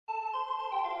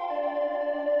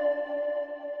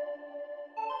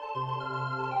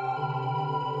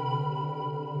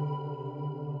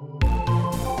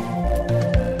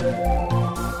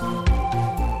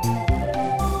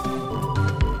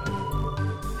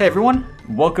Hey everyone,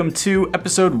 welcome to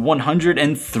episode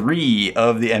 103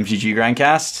 of the MTG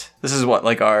Grindcast. This is what,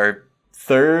 like our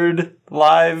third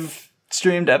live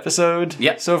streamed episode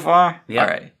so far? Yeah. All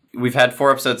right. We've had 4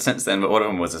 episodes since then, but one of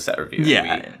them was a set review.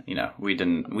 Yeah. We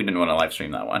didn't want to live stream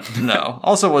that one. No.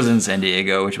 Also was in San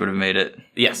Diego, which would have made it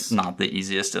not the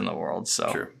easiest in the world.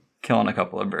 So True. Killing a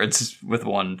couple of birds with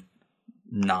one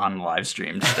non-live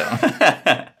streamed stone.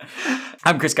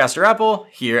 I'm Chris Caster-Apple,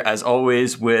 here as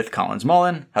always with Collins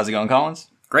Mullen. How's it going, Collins?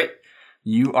 Great.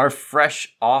 You are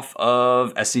fresh off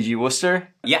of SCG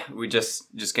Worcester. Yeah, we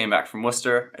just came back from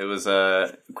Worcester. It was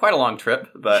quite a long trip,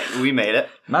 but we made it.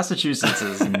 Massachusetts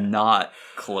is not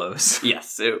close.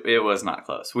 Yes, it was not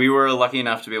close. We were lucky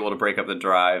enough to be able to break up the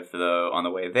drive, though, on the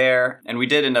way there. And we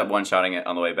did end up one-shotting it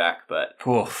on the way back, but,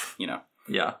 Oof.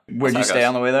 Yeah. Where'd you stay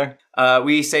on the way there?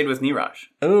 We stayed with Niraj.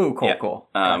 Oh, cool.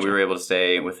 We were able to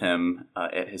stay with him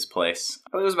at his place.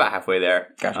 It was about halfway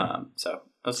there. Gotcha. So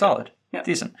it was solid. Good. Yeah.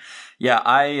 Decent. Yeah,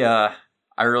 I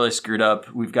really screwed up.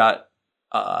 We've got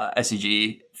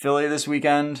SCG Philly this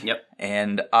weekend. Yep.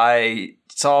 And I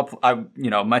saw,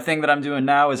 my thing that I'm doing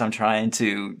now is I'm trying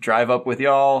to drive up with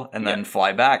y'all and then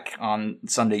fly back on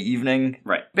Sunday evening.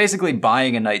 Right. Basically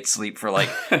buying a night's sleep for like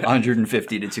 $150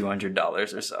 to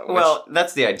 $200 or so. Well,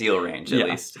 that's the ideal range, at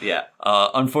least. Yeah.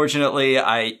 Unfortunately,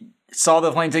 I saw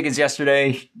the plane tickets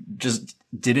yesterday, just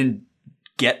didn't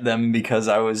get them because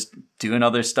I was doing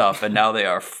other stuff, and now they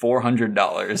are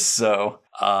 $400. So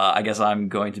I guess I'm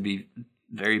going to be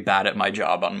very bad at my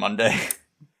job on Monday.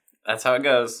 That's how it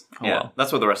goes. Oh, yeah, well.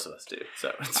 That's what the rest of us do.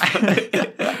 So it's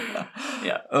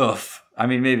yeah. Oof. I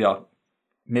mean, maybe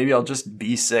I'll just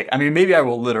be sick. I mean, maybe I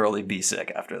will literally be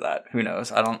sick after that. Who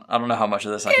knows? I don't know how much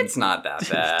of this I can. It's not that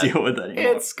bad. Deal with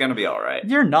anymore. It's gonna be all right.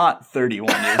 You're not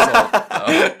 31 years old.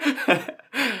 So.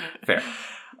 Fair.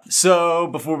 So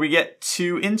before we get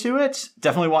too into it,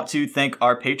 definitely want to thank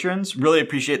our patrons. Really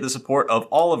appreciate the support of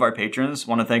all of our patrons.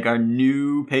 Want to thank our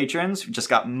new patrons. We just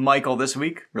got Michael this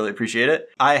week. Really appreciate it.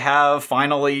 I have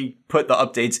finally put the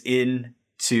updates in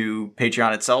to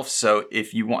Patreon itself. So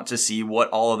if you want to see what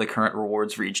all of the current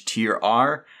rewards for each tier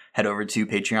are, head over to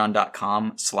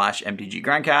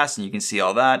patreon.com/mtggrindcast and you can see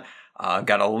all that.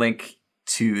 Got a link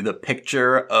to the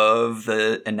picture of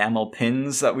the enamel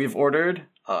pins that we've ordered.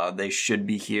 They should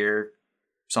be here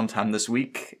sometime this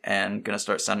week and gonna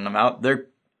start sending them out. They're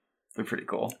pretty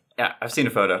cool. Yeah, I've seen a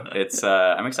photo. It's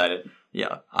I'm excited.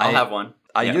 Yeah. I'll have one.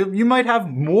 You might have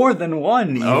more than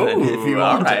one even if you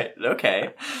want. All right.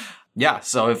 Okay. Yeah,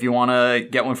 so if you want to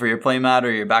get one for your playmat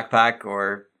or your backpack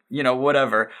or,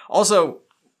 whatever. Also,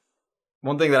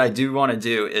 one thing that I do want to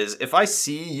do is if I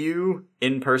see you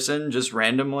in person just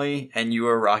randomly and you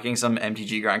are rocking some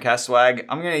MTG Grindcast swag,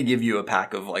 I'm going to give you a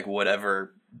pack of like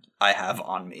whatever I have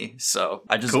on me. So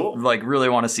I just really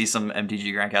want to see some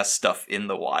MTG Grindcast stuff in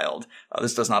the wild.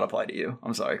 This does not apply to you.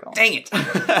 I'm sorry, Colin. Dang it.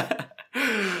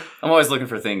 I'm always looking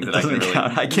for things that I can really...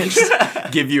 I can't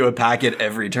just give you a packet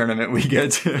every tournament we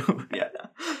get to.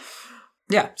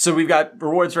 Yeah, so we've got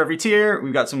rewards for every tier.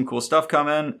 We've got some cool stuff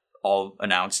coming. All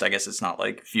announced. I guess it's not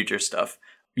like future stuff.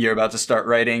 You're about to start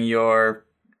writing your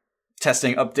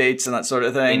testing updates and that sort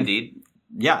of thing. Indeed.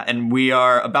 Yeah, and we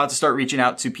are about to start reaching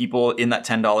out to people in that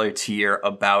 $10 tier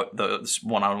about those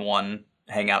one-on-one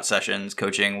hangout sessions,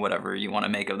 coaching, whatever you want to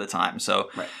make of the time. So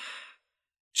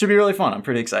should be really fun. I'm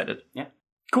pretty excited. Yeah.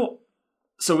 Cool.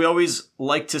 So we always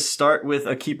like to start with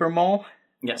a keeper mole.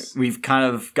 Yes. We've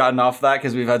kind of gotten off that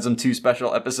because we've had some 2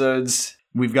 special episodes.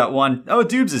 We've got one. Oh,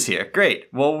 Dubes is here. Great.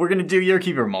 Well, we're going to do your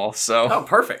keeper mole. So. Oh,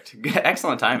 perfect.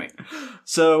 Excellent timing.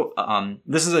 So,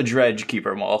 this is a dredge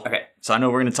keeper mole. Okay. So I know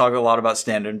we're going to talk a lot about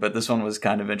standard, but this one was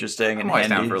kind of interesting and handy.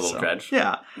 Down for a little dredge.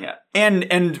 Yeah. Yeah.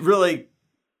 And really,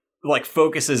 like,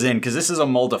 focuses in, because this is a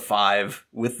mull to 5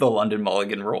 with the London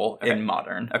Mulligan rule in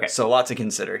Modern. Okay. So a lot to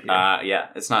consider here. Yeah.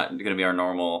 It's not going to be our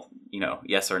normal,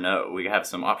 yes or no. We have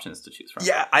some options to choose from.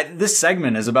 Yeah. This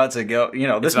segment is about to go,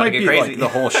 this might be crazy. like the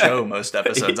whole show, most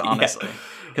episodes, honestly.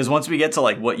 Because once we get to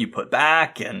like what you put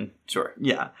back and... Sure.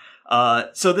 Yeah.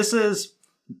 So this is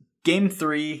game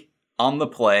 3 on the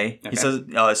play. Okay. He says,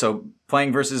 so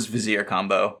playing versus Vizier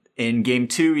combo. In game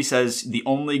 2, he says the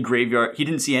only graveyard... He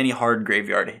didn't see any hard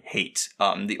graveyard hate.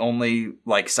 The only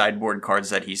like sideboard cards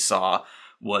that he saw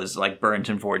was like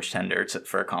Burrington Forge Tender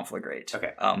for a Conflagrate.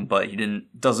 Okay. But he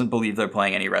doesn't believe they're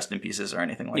playing any Rest in Pieces or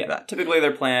anything like that. Typically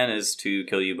their plan is to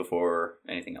kill you before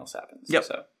anything else happens. Yep.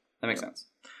 So that makes sense.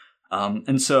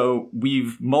 And so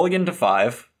we've mulliganed to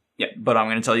 5. Yep. But I'm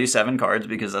going to tell you 7 cards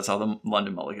because that's how the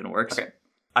London Mulligan works. Okay.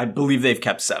 I believe they've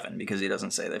kept 7 because he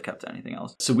doesn't say they've kept anything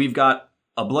else. So we've got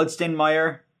a Bloodstained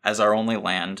Mire as our only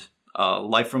land.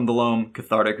 Life from the Loam,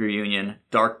 Cathartic Reunion,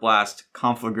 Dark Blast,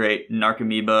 Conflagrate,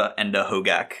 Narcomoeba, and a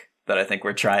Hogak that I think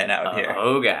we're trying out here.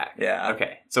 Hogak. Yeah.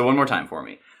 Okay, so one more time for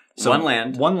me. So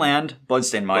one land,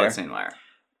 Bloodstained Mire.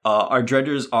 Our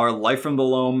dredgers are Life from the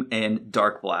Loam and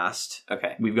Dark Blast.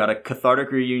 Okay. We've got a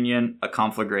Cathartic Reunion, a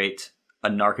Conflagrate, a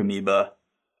Narcomoeba,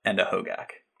 and a Hogak.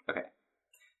 Okay.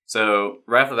 So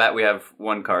right off the bat, we have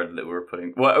one card that we're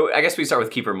putting. Well, I guess we start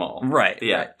with Keeper Mull. Right.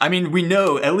 Yeah. Right. I mean, we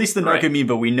know, at least the Right.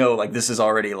 Narcomoeba, we know, like, this is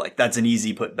already, like, that's an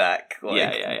easy put back. Like,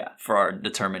 Yeah. For our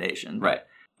determination. Right.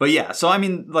 But yeah, so I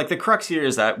mean, like, the crux here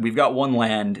is that we've got one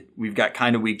land, we've got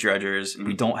kind of weak dredgers,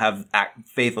 we don't have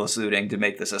Faithless Looting to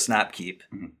make this a snap keep.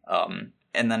 And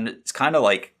then it's kind of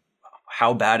like,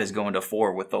 how bad is going to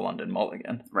 4 with the London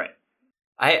Mulligan? Right.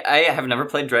 I have never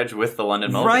played Dredge with the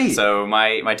London Mulligan, Right. so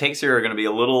my takes here are going to be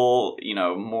a little,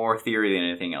 more theory than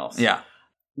anything else. Yeah.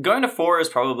 Going to 4 is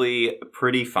probably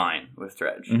pretty fine with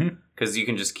Dredge, because you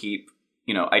can just keep,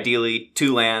 ideally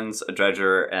 2 lands, a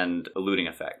Dredger, and a looting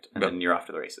effect, and then you're off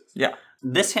to the races. Yeah.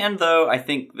 This hand, though, I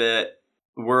think that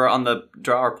we're on the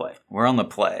draw or play. We're on the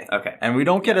play. Okay. And we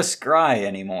don't get a scry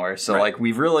anymore, so like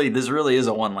this really is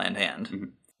a one land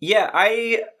hand. Yeah,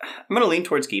 I'm going to lean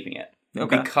towards keeping it.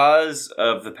 Okay. Because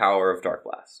of the power of Dark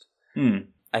Blast.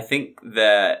 I think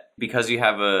that because you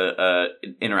have a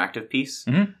interactive piece,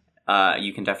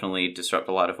 you can definitely disrupt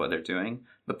a lot of what they're doing.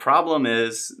 The problem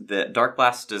is that Dark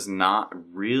Blast does not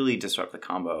really disrupt the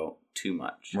combo too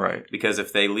much. Right. Because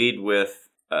if they lead with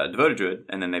Devoted Druid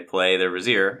and then they play their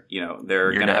Vizier,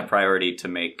 they're going to have priority to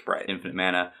make infinite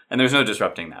mana. And there's no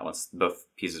disrupting that once both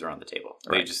pieces are on the table.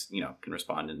 They just, can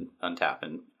respond and untap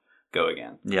and go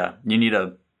again. Yeah. You need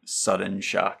a sudden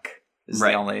shock. Is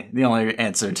the only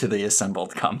answer to the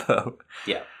assembled combo.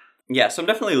 Yeah. Yeah, so I'm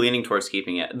definitely leaning towards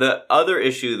keeping it. The other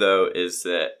issue, though, is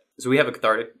that... So we have a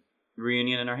Cathartic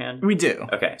Reunion in our hand? We do.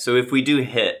 Okay, so if we do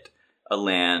hit a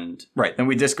land... Right, then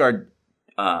we discard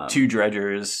 2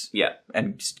 dredgers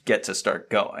and get to start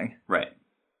going. Right,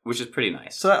 which is pretty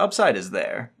nice. So that upside is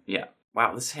there. Yeah.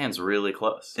 Wow, this hand's really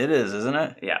close. It is, isn't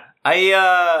it? Yeah.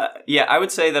 I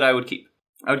would say that I would keep.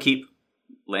 I would keep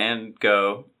land,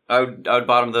 go... I would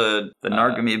bottom the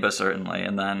Narcomoeba, certainly,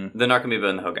 and then... The Narcomoeba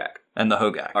and the Hogak. And the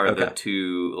Hogak. Are the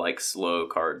 2, slow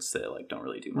cards that, don't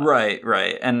really do much.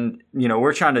 Right. And,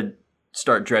 we're trying to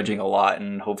start dredging a lot,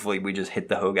 and hopefully we just hit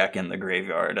the Hogak in the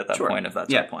graveyard at that point, if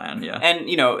that's our plan. Yeah. And,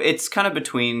 it's kind of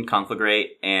between Conflagrate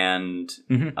and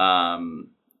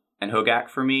Hogak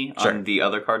for me on the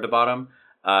other card to bottom,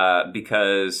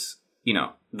 because,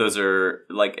 those are,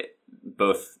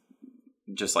 both...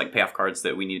 just payoff cards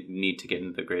that we need to get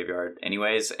into the graveyard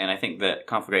anyways, and I think that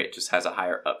Conflagrate just has a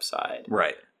higher upside.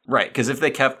 Right, because if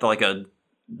they kept a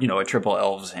triple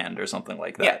elves hand or something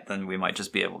like that, then we might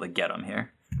just be able to get them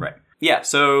here. Right. Yeah.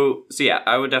 So yeah,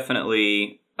 I would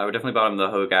definitely bottom the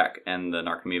Hogak and the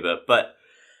Narcomoeba, but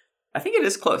I think it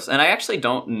is close, and I actually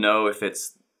don't know if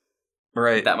it's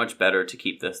that much better to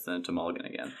keep this than to mulligan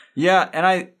again. Yeah, and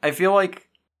I feel like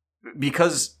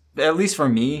because at least for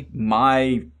me,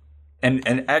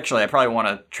 And actually, I probably want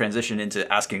to transition into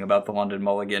asking about the London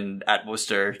Mulligan at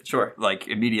Worcester. Sure.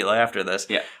 Immediately after this.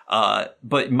 Yeah.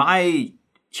 But my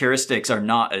heuristics are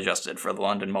not adjusted for the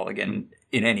London Mulligan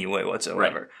in any way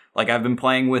whatsoever. Right. I've been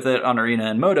playing with it on Arena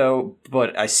and Moto,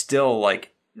 but I still,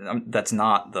 that's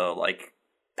not the,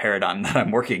 paradigm that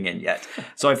I'm working in yet.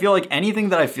 So I feel like anything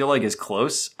that I feel like is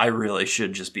close, I really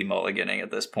should just be mulliganing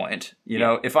at this point. You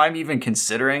know, if I'm even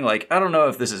considering, I don't know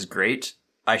if this is great,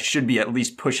 I should be at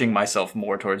least pushing myself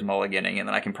more towards mulliganing, and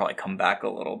then I can probably come back a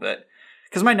little bit.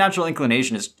 Because my natural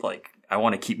inclination is, I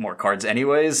want to keep more cards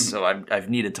anyways, so I've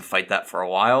needed to fight that for a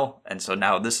while, and so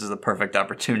now this is the perfect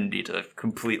opportunity to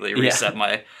completely reset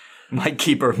my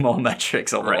keeper mull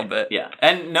metrics a little bit. Yeah,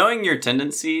 and knowing your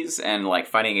tendencies and,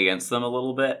 fighting against them a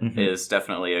little bit is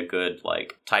definitely a good,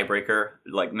 tiebreaker,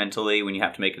 mentally, when you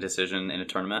have to make a decision in a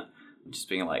tournament. Just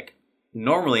being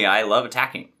normally I love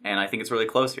attacking, and I think it's really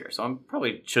close here, so I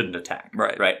probably shouldn't attack.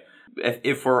 Right.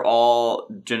 If we're all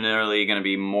generally going to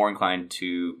be more inclined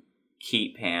to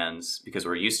keep hands because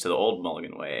we're used to the old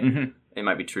mulligan way, it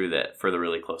might be true that for the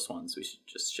really close ones, we should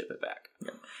just ship it back.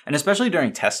 Yeah. And especially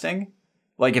during testing,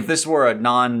 if this were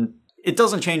it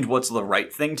doesn't change what's the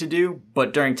right thing to do,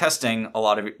 but during testing, a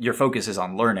lot of your focus is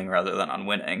on learning rather than on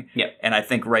winning. Yeah. And I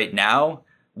think right now,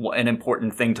 an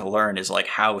important thing to learn is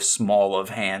how small of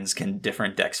hands can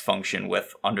different decks function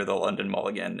with under the London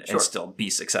Mulligan and still be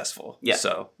successful. Yeah.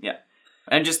 So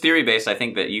and just theory based, I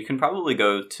think that you can probably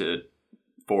go to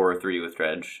 4 or 3 with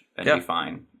Dredge and be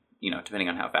fine. Depending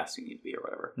on how fast you need to be or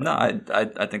whatever. No,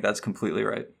 I think that's completely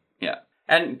right. Yeah.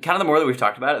 And kind of the more that we've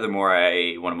talked about it, the more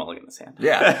I want to mulligan this hand.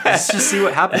 Yeah, let's just see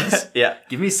what happens. Yeah.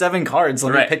 Give me 7 cards.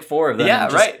 Let me pick 4 of them. Yeah,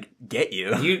 and just right. Get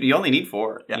you. You only need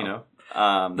 4, you know?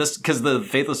 This because the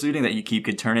Faithless Looting that you keep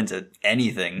could turn into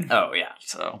anything. Oh, yeah.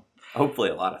 So hopefully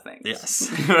a lot of things.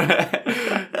 Yes.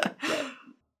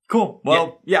 Cool.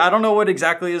 Well, yeah, I don't know what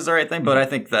exactly is the right thing, but I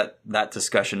think that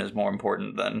discussion is more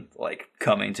important than like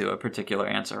coming to a particular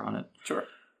answer on it. Sure.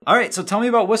 All right, so tell me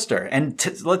about Worcester, and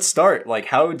let's start. Like,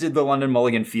 how did the London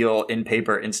Mulligan feel in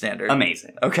paper in Standard?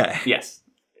 Amazing. Okay. Yes.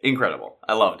 Incredible.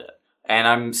 I loved it. And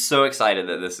I'm so excited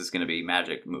that this is going to be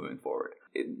Magic moving forward.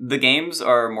 The games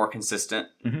are more consistent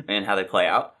in how they play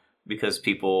out because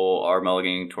people are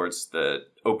mulliganing towards the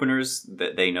openers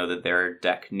that they know that their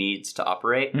deck needs to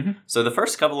operate. So the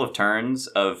first couple of turns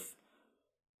of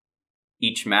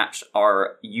each match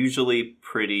are usually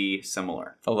pretty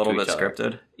similar. A little to bit each other.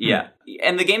 scripted. Yeah.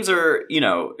 And the games are,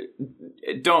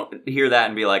 don't hear that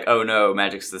and be like, oh no,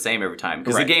 Magic's the same every time.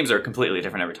 Because the games are completely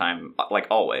different every time, like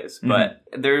always. But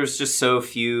there's just so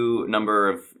few number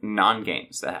of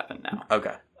non-games that happen now.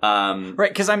 Okay. Right,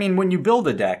 because I mean, when you build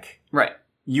a deck, right,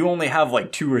 you only have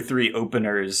like 2 or 3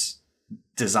 openers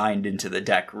designed into the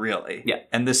deck, really. Yeah.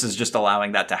 And this is just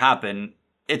allowing that to happen.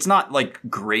 It's not like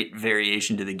great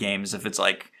variation to the games if it's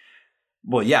like,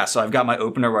 well, yeah, so I've got my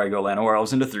opener where I go Llanowar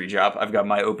Elves into 3-drop. I've got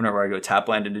my opener where I go tap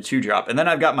land into 2-drop. And then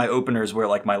I've got my openers where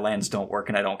like my lands don't work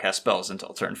and I don't cast spells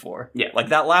until turn 4. Yeah. Like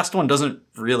that last one doesn't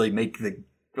really make the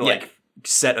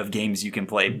set of games you can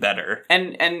play better.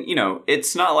 And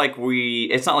it's not like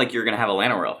you're going to have a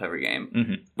Llanowar Elf every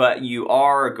game, but you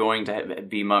are going to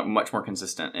be much more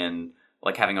consistent in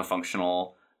like having a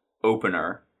functional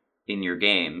opener in your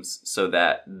games so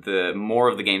that the more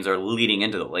of the games are leading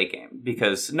into the late game,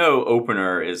 because no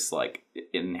opener is like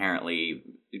inherently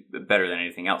better than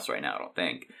anything else right now, I don't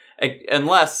think.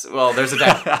 Unless, well, there's a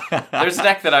deck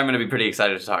that I'm going to be pretty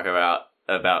excited to talk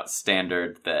about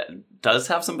Standard that does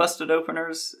have some busted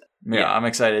openers. Yeah, I'm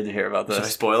excited to hear about this. Should I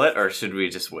spoil it, or should we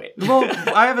just wait? Well,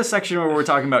 I have a section where we're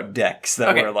talking about decks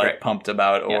that we're like pumped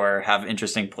about or have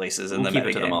interesting places in the metagame. Keep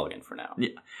it to the mulligan for now. Yeah.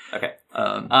 Okay.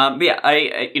 But yeah,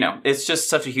 I it's just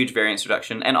such a huge variant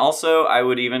introduction, and also I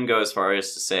would even go as far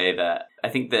as to say that I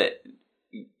think that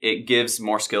it gives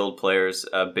more skilled players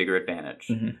a bigger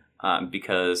advantage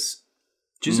because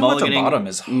choosing what to bottom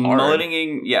is hard.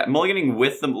 Mulliganing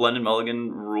with the London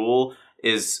Mulligan rule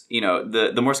is,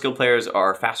 the more skilled players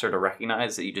are faster to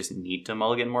recognize that you just need to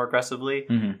mulligan more aggressively.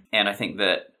 And I think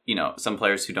that, some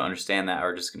players who don't understand that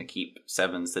are just going to keep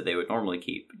 7s that they would normally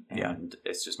keep. And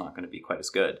it's just not going to be quite as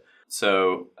good.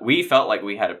 So we felt like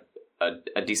we had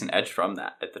a decent edge from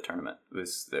that at the tournament.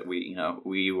 Was that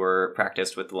we were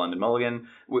practiced with the London Mulligan.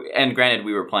 And granted,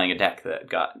 we were playing a deck that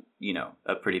got,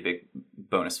 a pretty big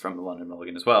bonus from the London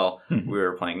Mulligan as well. We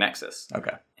were playing Nexus.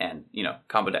 Okay. And,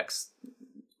 combo decks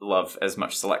love as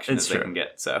much selection as they can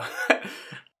get. So,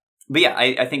 but yeah,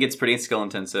 I think it's pretty skill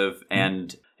intensive,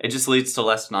 and it just leads to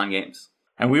less non-games.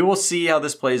 And we will see how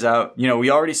this plays out. We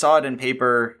already saw it in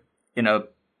paper in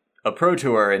a Pro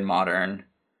Tour in Modern,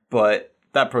 but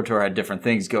that Pro Tour had different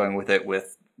things going with it,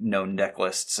 with known deck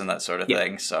lists and that sort of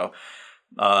thing. So,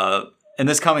 and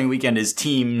this coming weekend is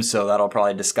Teams, so that'll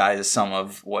probably disguise some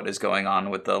of what is going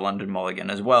on with the London Mulligan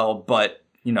as well. But,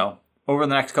 over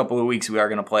the next couple of weeks, we are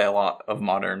going to play a lot of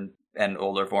Modern and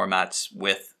older formats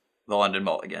with the London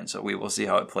Mulligan. So we will see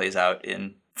how it plays out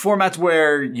in formats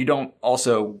where you don't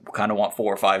also kind of want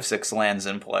 4, 5, 6 lands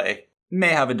in play. May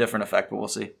have a different effect, but we'll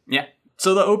see. Yeah.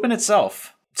 So the Open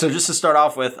itself. So just to start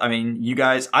off with, I mean, you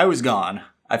guys, I was gone.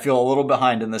 I feel a little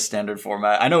behind in this Standard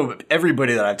format. I know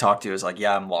everybody that I've talked to is like,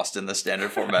 yeah, I'm lost in the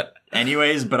Standard format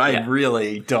anyways, but I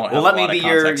really don't have a lot of context for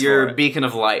it. Let me be your beacon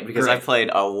of light, because I've played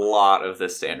a lot of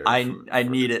this Standard. I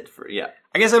need it.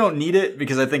 I guess I don't need it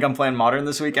because I think I'm playing Modern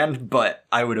this weekend, but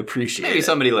I would appreciate it. Maybe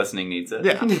somebody listening needs it.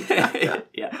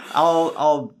 Yeah.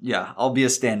 I'll be a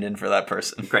stand-in for that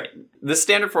person. Great. This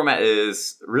Standard format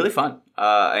is really fun.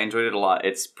 I enjoyed it a lot.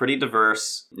 It's pretty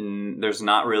diverse. There's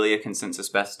not really a consensus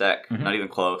best deck, not even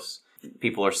close.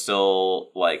 People are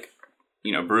still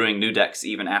brewing new decks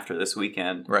even after this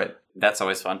weekend. Right. That's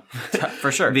always fun.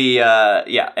 For sure.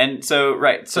 And so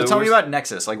right. So tell me about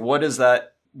Nexus. Like, what is that?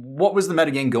 What was the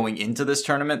metagame going into this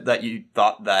tournament that you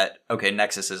thought that, okay,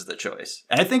 Nexus is the choice?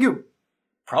 And I think it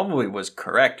probably was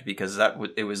correct, because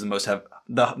it was the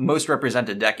most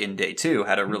represented deck in day 2,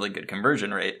 had a really good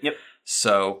conversion rate. Yep.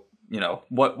 So,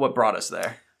 what brought us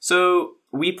there? So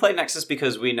we played Nexus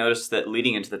because we noticed that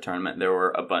leading into the tournament, there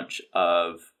were a bunch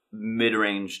of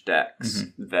mid-range decks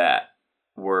that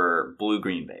were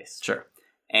blue-green based. Sure.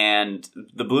 And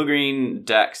the blue-green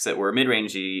decks that were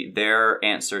mid-rangey, their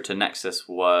answer to Nexus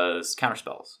was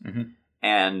counterspells.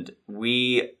 and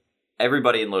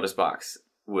everybody in Lotus Box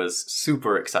was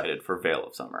super excited for Veil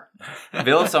of Summer.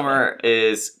 Veil of Summer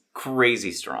is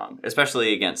crazy strong,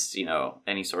 especially against,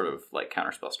 any sort of like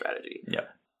counterspell strategy. Yeah.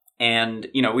 And,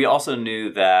 we also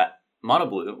knew that Mono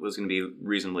Blue was going to be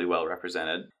reasonably well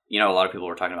represented. A lot of people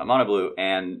were talking about Mono Blue,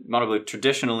 and Mono Blue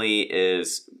traditionally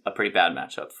is a pretty bad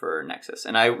matchup for Nexus.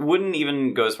 And I wouldn't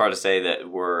even go as far to say that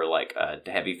we're like a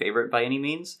heavy favorite by any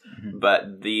means,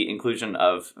 but the inclusion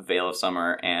of Veil of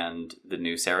Summer and the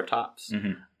new Ceratops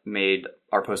made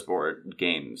our post-board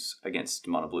games against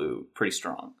Mono Blue pretty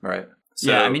strong. Right.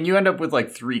 So, yeah, I mean, you end up with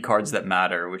like 3 cards that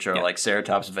matter, which are like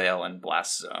Ceratops, Veil, and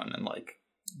Blast Zone, and like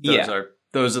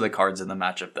those are the cards in the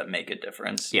matchup that make a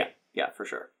difference. Yeah, for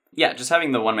sure. Yeah, just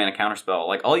having the 1-mana counterspell,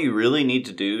 like all you really need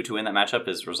to do to win that matchup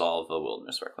is resolve the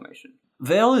Wilderness Reclamation.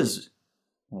 Veil is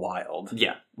wild.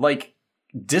 Yeah. Like,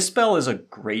 Dispel is a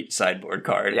great sideboard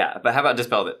card. Yeah, but how about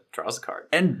Dispel that draws a card?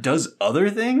 And does other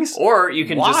things? Or you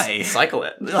can just cycle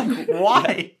it. Like,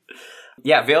 why?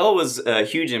 Yeah, Veil was a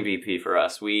huge MVP for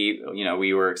us. We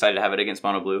were excited to have it against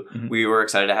Mono Blue. We were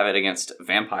excited to have it against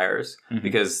Vampires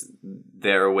because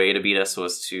their way to beat us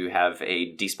was to have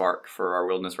a Despark for our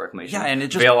Wilderness Reclamation. Yeah, and it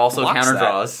just Veil also blocks counter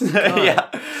draws. Yeah,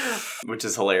 which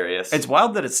is hilarious. It's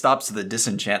wild that it stops the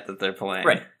disenchant that they're playing.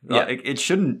 Right. Yeah, it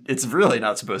shouldn't. It's really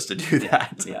not supposed to do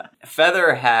that. Yeah.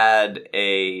 Feather had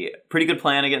a pretty good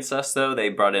plan against us, though. They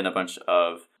brought in a bunch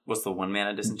of what's the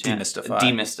 1-mana disenchant?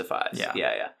 Demystifies.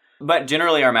 Yeah. But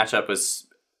generally, our matchup was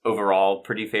overall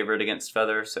pretty favored against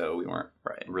Feather, so we weren't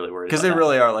really worried about because they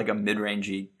really are like a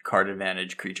mid-rangey card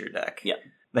advantage creature deck. Yeah.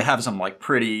 They have some like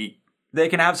they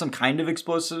can have some kind of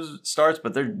explosive starts,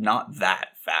 but they're not that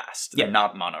fast. They're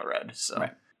not mono red. So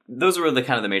those were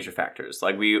the major factors.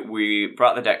 Like we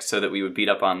brought the deck so that we would beat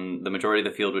up on the majority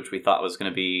of the field, which we thought was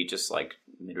going to be just like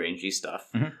mid-rangey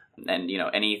stuff. And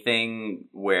anything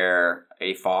where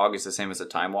a fog is the same as a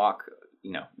time walk,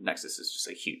 Nexus is just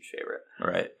a huge favorite.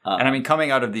 Right. And I mean,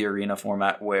 coming out of the arena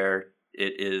format where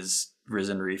it is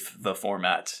Risen Reef the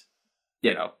format,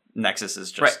 Nexus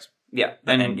is just the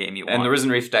end game you want. And the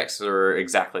Risen Reef decks are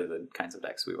exactly the kinds of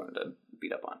decks we wanted to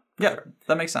beat up on. Yeah,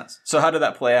 that makes sense. So how did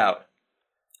that play out?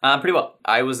 Pretty well.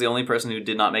 I was the only person who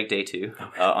did not make day 2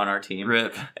 on our team.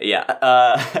 RIP.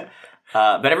 Yeah.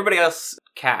 But everybody else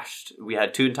cashed. We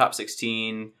had 2 in top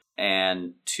 16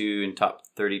 and 2 in top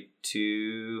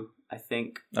 32, I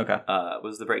think. Okay.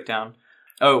 Was the breakdown.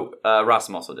 Oh,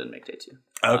 Rossum also didn't make day 2.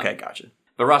 Okay, gotcha.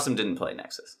 But Rossum didn't play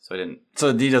Nexus, so I didn't.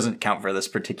 So D doesn't count for this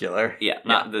particular. Yeah,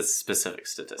 not this specific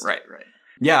statistic. Right.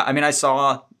 Yeah, I mean, I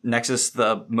saw Nexus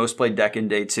the most played deck in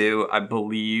day 2. I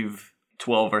believe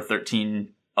 12 or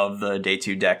 13 of the day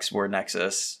 2 decks were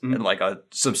Nexus, and like a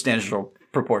substantial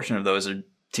proportion of those are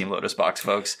Team Lotus Box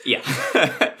folks. Yeah.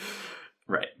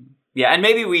 Right. Yeah, and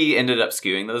maybe we ended up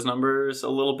skewing those numbers a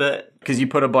little bit. Because you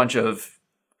put a bunch of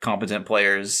competent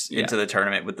players into the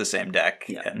tournament with the same deck.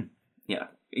 Yeah.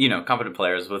 And competent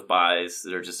players with buys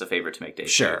that are just a favorite to make day 2.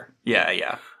 Sure.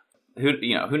 Yeah.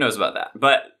 Who knows about that?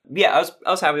 But yeah, I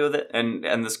was happy with it, and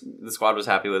the squad was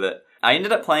happy with it. I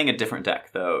ended up playing a different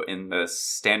deck though in the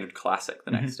Standard Classic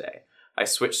the next day. I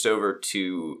switched over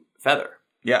to Feather.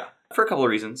 Yeah. For a couple of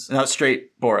reasons. No,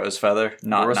 straight Boros Feather,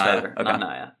 not Boros Naya. Feather, not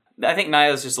Naya. I think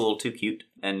Naya is just a little too cute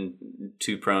and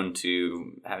too prone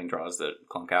to having draws that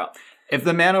clunk out. If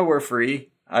the mana were free,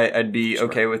 I'd be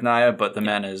okay with Naya, but the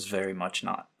mana is very much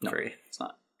not free. It's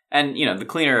not. And, the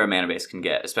cleaner a mana base can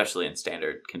get, especially in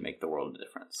Standard, can make the world of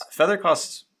difference. Feather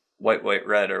costs white,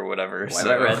 red, or whatever. White,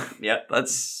 red. Yep.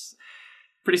 That's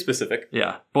pretty specific.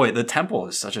 Yeah. Boy, the Temple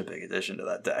is such a big addition to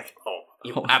that deck.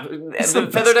 The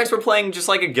Feather decks were playing just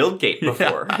like a Guildgate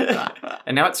before.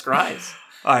 And now it scries.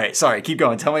 All right, sorry, keep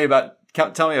going. Tell me about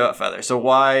Feather. So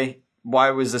why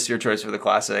was this your choice for the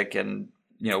Classic, and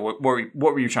what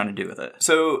were you trying to do with it?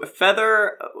 So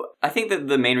Feather, I think that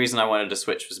the main reason I wanted to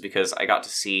switch was because I got to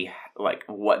see like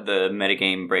what the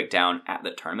metagame breakdown at the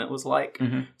tournament was like.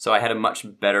 So I had a much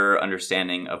better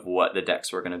understanding of what the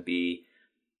decks were going to be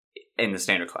in the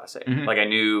Standard Classic. Like I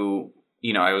knew,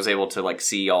 I was able to like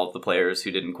see all of the players who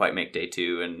didn't quite make day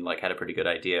 2 and like had a pretty good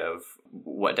idea of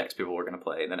what decks people were going to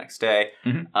play the next day.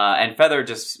 And Feather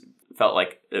just felt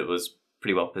like it was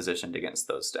pretty well positioned against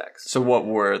those decks. So what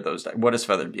were those decks? What does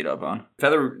Feather beat up on?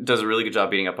 Feather does a really good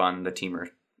job beating up on the teamer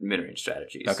mid-range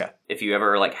strategies. Okay. If you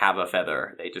ever like have a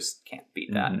Feather, they just can't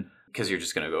beat that because you're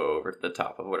just going to go over the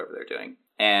top of whatever they're doing.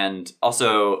 And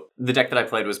also, the deck that I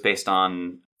played was based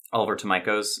on Oliver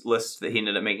Tomiko's list that he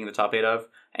ended up making the top 8 of,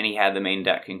 and he had the main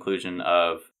deck inclusion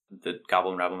of the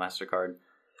Goblin Rabblemaster card.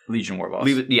 Legion Warboss.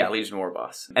 Legion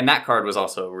Warboss. And that card was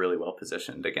also really well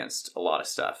positioned against a lot of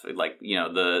stuff. Like,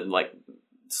 the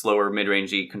slower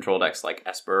mid-rangey control decks like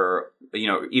Esper,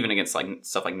 even against like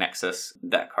stuff like Nexus,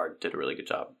 that card did a really good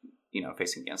job,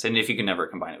 facing against. And if you can never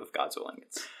combine it with God's Willing,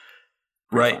 it's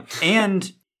right.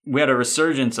 And we had a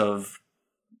resurgence of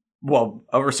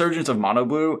mono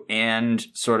blue and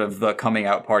sort of the coming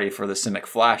out party for the Simic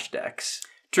Flash decks.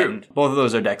 True. And both of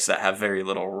those are decks that have very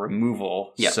little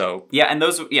removal. Yeah. So and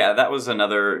that was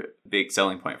another big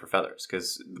selling point for Feathers,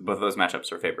 because both of those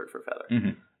matchups are favored for Feather.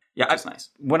 Mm-hmm. Yeah, that's nice.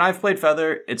 When I've played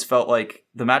Feather, it's felt like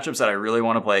the matchups that I really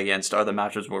want to play against are the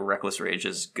matchups where Reckless Rage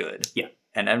is good. Yeah.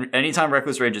 And anytime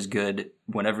Reckless Rage is good,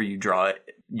 whenever you draw it,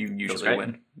 you usually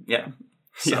win. Yeah.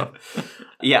 So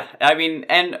yeah, I mean,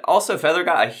 and also Feather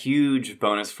got a huge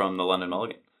bonus from the London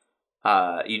Mulligan.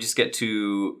 You just get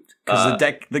to because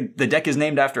the deck is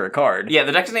named after a card. Yeah,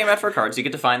 the deck is named after a card, so you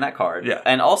get to find that card. Yeah,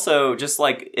 and also just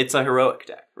like it's a heroic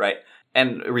deck, right?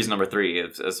 And reason number 3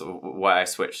 is why I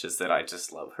switched is that I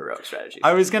just love heroic strategies.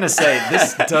 I was gonna say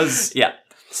this does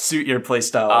suit your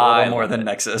playstyle a little more than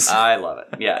Nexus. I love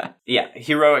it. Yeah.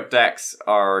 Heroic decks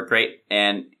are great,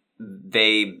 and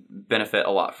they benefit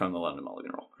a lot from the London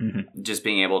Mulligan rule. Mm-hmm. Just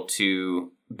being able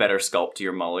to better sculpt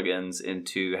your mulligans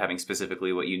into having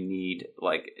specifically what you need,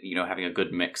 like, having a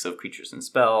good mix of creatures and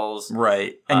spells.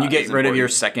 Right. And you get rid of your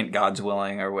second God's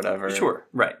Willing or whatever. Sure.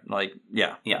 Right. Like,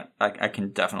 yeah. I can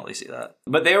definitely see that.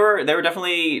 But there were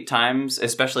definitely times,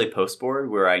 especially post-board,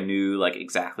 where I knew, like,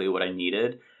 exactly what I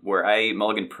needed, where I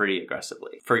mulliganed pretty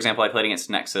aggressively. For example, I played against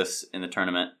Nexus in the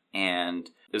tournament, and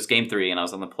it was game 3, and I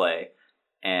was on the play,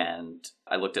 and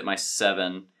I looked at my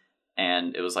 7,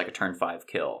 and it was like a turn 5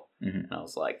 kill. Mm-hmm. And I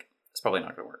was like, it's probably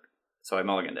not going to work. So I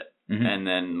mulliganed it. Mm-hmm. And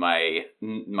then my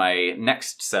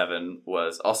next 7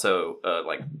 was also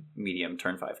like medium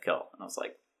turn 5 kill. And I was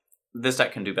like, this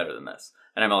deck can do better than this.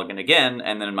 And I mulliganed again.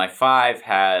 And then my 5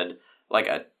 had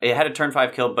it had a turn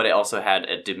 5 kill, but it also had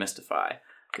a Demystify.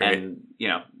 Great. And,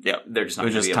 they're just not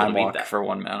going to be able to beat that. For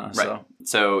 1 mana. Right.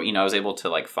 So, I was able to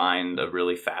like find a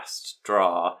really fast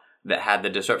draw that had the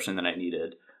disruption that I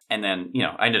needed. And then,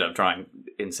 I ended up drawing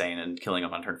insane and killing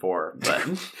him on turn 4.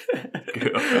 But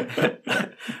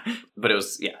but it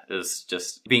was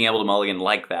just being able to mulligan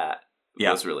like that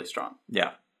was really strong.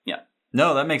 Yeah.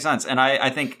 No, that makes sense. And I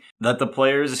think that the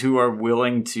players who are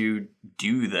willing to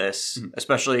do this,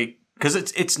 especially because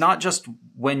it's not just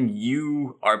when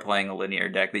you are playing a linear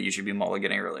deck that you should be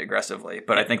mulliganing really aggressively.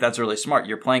 But I think that's really smart.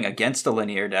 You're playing against a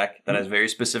linear deck that has very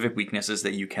specific weaknesses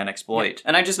that you can exploit. Yeah.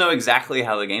 And I just know exactly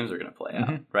how the games are going to play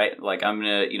out, right? Like I'm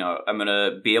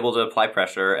gonna be able to apply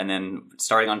pressure, and then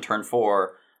starting on turn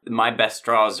 4, my best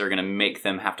draws are going to make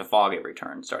them have to fog every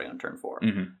turn starting on turn 4,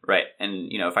 right? And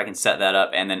if I can set that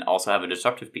up and then also have a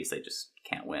disruptive piece, they just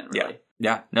can't win. Really.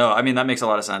 Yeah. No, I mean that makes a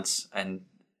lot of sense. And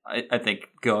I think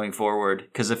going forward,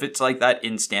 because if it's like that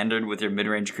in standard with your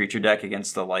mid-range creature deck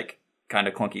against the like kind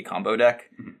of clunky combo deck,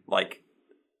 like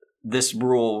this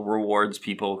rule rewards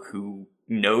people who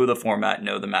know the format,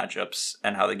 know the matchups,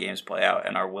 and how the games play out,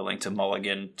 and are willing to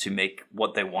mulligan to make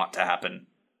what they want to happen.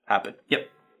 Yep.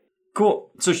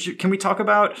 Cool. So can we talk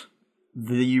about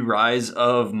the rise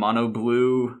of mono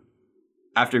blue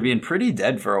after being pretty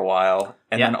dead for a while,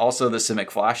 and then also the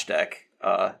Simic Flash deck?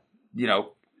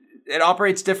 It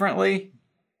operates differently,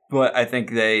 but I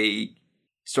think they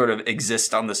sort of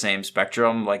exist on the same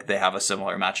spectrum. Like they have a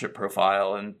similar matchup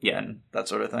profile and that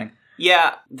sort of thing.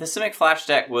 Yeah, the Simic Flash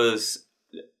deck was...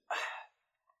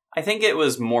 I think it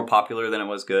was more popular than it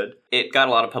was good. It got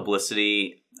a lot of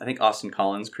publicity. I think Austin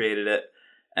Collins created it,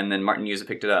 and then Martin Yuza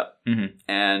picked it up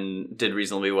and did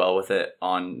reasonably well with it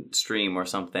on stream or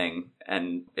something.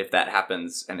 And if that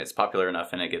happens and it's popular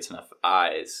enough and it gets enough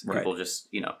eyes, people just,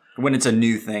 when it's a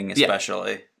new thing,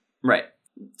 especially. Yeah. Right.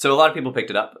 So a lot of people picked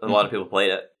it up. A lot of people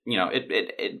played it.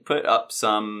 It put up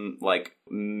some like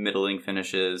middling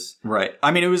finishes. Right.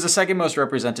 I mean, it was the second most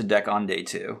represented deck on day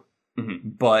 2,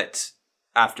 but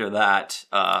after that,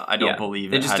 I don't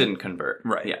believe it just didn't convert.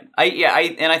 Right. Yeah.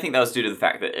 I think that was due to the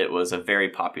fact that it was a very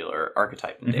popular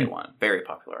archetype in day 1. Very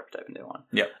popular archetype in day 1.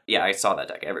 Yeah. Yeah, I saw that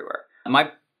deck everywhere.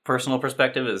 My personal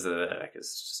perspective is that the deck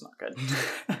is just not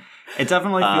good. It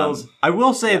definitely feels... I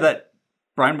will say that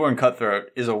Brineborn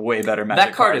Cutthroat is a way better Magic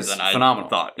that card is than phenomenal. I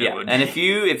thought it would. And if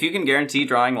you can guarantee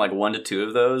drawing like 1 to 2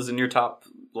 of those in your top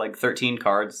like 13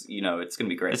 cards, it's going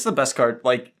to be great. It's the best card.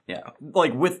 Like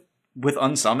with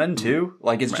Unsummon too.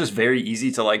 Like it's just very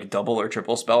easy to like double or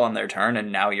triple spell on their turn,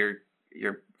 and now your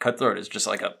Cutthroat is just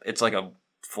like a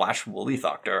Flash Woolly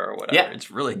Thoctor or whatever. Yeah.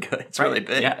 It's really good. It's really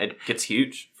big. Yeah, it gets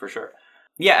huge for sure.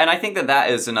 Yeah, and I think that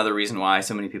is another reason why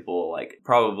so many people like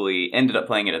probably ended up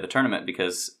playing it at the tournament,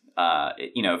 because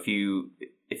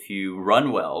if you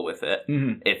run well with it,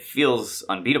 it feels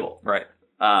unbeatable. Right.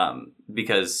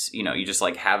 Because, you know, you just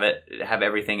like have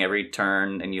everything every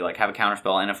turn, and you like have a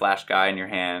counterspell and a flash guy in your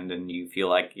hand, and you feel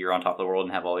like you're on top of the world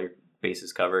and have all your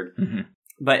bases covered. Mm-hmm.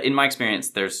 But in my experience,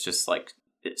 there's just like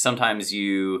sometimes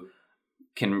you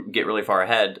can get really far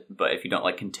ahead, but if you don't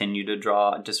like continue to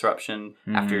draw disruption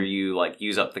after you like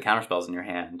use up the counterspells in your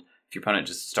hand, if your opponent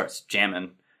just starts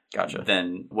jamming, Gotcha.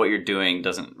 then what you're doing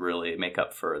doesn't really make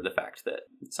up for the fact that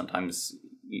sometimes,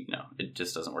 you know, it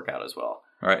just doesn't work out as well.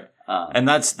 Right. And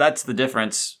that's the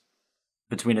difference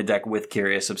between a deck with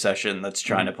Curious Obsession that's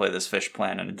trying to play this fish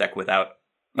plan and a deck without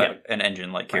an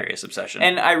engine like Curious Obsession.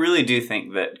 And I really do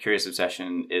think that Curious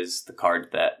Obsession is the card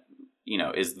that, you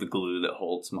know, is the glue that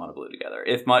holds Mono Blue together.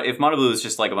 If Mono Blue is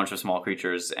just like a bunch of small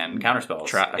creatures and counterspells,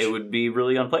 Trash. It would be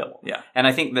really unplayable. Yeah. And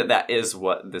I think that is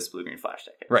what this Blue-Green Flash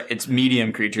deck is. Right. It's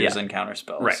medium creatures and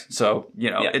counterspells. Right. So, you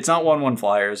know, it's not 1/1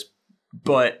 flyers,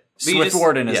 but Swift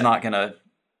Warden is not gonna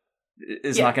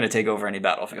not gonna take over any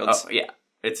battlefields. Oh, yeah.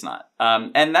 It's not.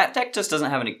 And that deck just doesn't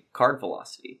have any card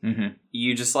velocity. Mm-hmm.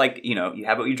 You just like, you know, you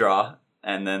have what you draw,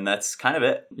 and then that's kind of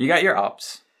it. You got your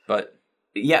ops, but...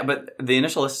 Yeah, but the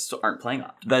initialists aren't playing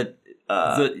opt.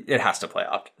 It has to play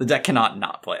opt. The deck cannot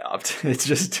not play opt. It's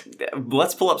just...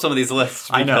 Let's pull up some of these lists.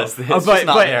 I know. It's just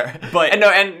not there. But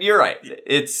and you're right.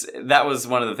 That was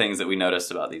one of the things that we noticed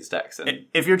about these decks. And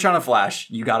if you're trying to flash,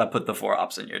 you got to put the 4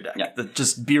 ops in your deck. Yeah.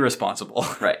 Just be responsible.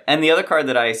 Right. And the other card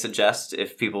that I suggest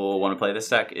if people want to play this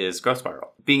deck is Growth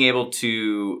Spiral. Being able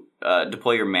to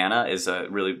deploy your mana is a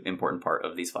really important part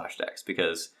of these flash decks,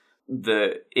 because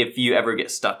if you ever get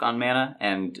stuck on mana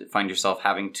and find yourself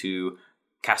having to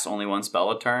cast only one spell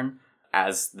a turn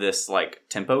as this like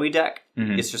tempo-y deck,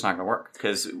 it's just not going to work,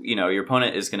 because, you know, your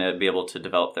opponent is going to be able to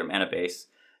develop their mana base,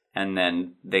 and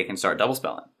then they can start double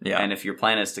spelling. Yeah. And if your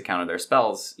plan is to counter their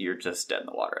spells, you're just dead in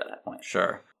the water at that point.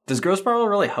 Sure. Does Growth Spiral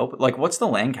really help? Like, what's the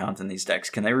land count in these decks?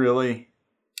 Can they really...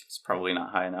 It's probably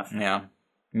not high enough. Yeah.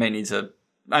 May need to...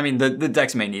 I mean, the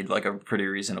decks may need like a pretty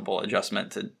reasonable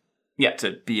adjustment to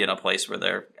be in a place where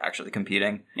they're actually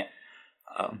competing. Yeah.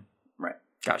 Right.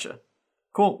 Gotcha.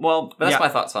 Cool. Well, but that's my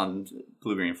thoughts on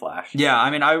Blue-Green Flash. Yeah,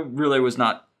 I mean, I really was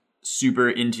not super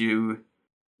into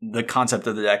the concept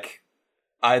of the deck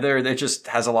either. It just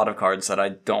has a lot of cards that I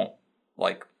don't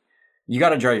like. You got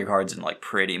to draw your cards in like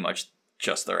pretty much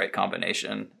just the right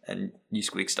combination, and you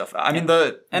squeak stuff out. I mean,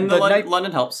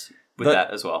 London helps with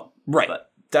that as well. Right.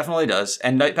 Definitely does.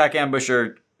 And Nightpack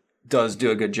Ambusher does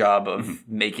do a good job of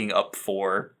making up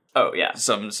for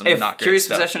some if not great Curious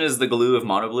stuff. Possession is the glue of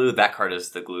Mono Blue, that card is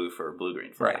the glue for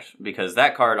Blue-Green Flash. Right. Because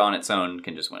that card on its own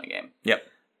can just win a game. Yep.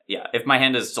 Yeah. If my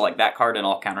hand is like that card and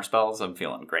all counter spells, I'm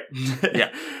feeling great.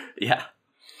 Yeah. Yeah.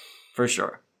 For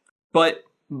sure. But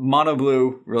Mono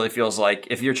Blue really feels like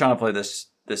if you're trying to play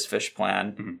this fish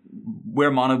plan,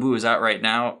 where Mono Blue is at right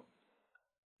now,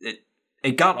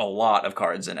 it got a lot of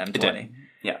cards in M20. It did.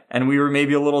 Yeah. And we were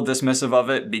maybe a little dismissive of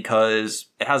it because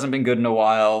it hasn't been good in a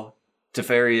while.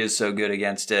 Teferi is so good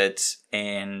against it,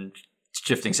 and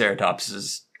Shifting Ceratops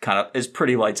is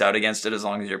pretty lights out against it as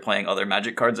long as you're playing other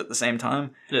Magic cards at the same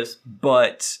time. It is.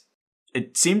 But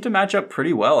it seemed to match up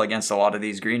pretty well against a lot of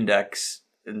these green decks,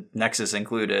 Nexus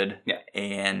included. Yeah.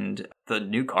 And the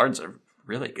new cards are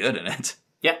really good in it.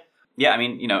 Yeah. Yeah, I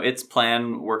mean, you know, its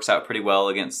plan works out pretty well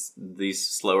against these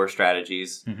slower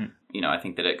strategies. Mm-hmm. You know, I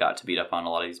think that it got to beat up on a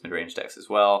lot of these mid-range decks as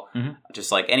well. Mm-hmm.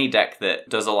 Just like any deck that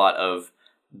does a lot of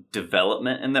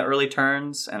development in the early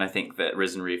turns, and I think that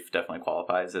Risen Reef definitely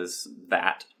qualifies as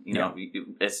that. You know,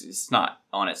 it's not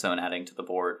on its own adding to the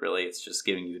board, really. It's just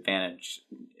giving you advantage,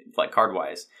 like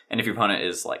card-wise. And if your opponent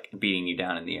is like beating you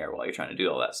down in the air while you're trying to do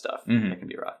all that stuff, it can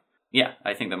be rough. Yeah,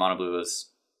 I think that Mono Blue is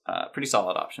a pretty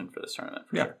solid option for this tournament,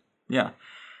 for sure. Yeah.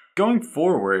 Going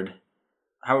forward,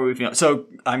 how are we feeling? So,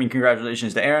 I mean,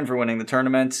 congratulations to Aaron for winning the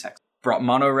tournament. Excellent. Brought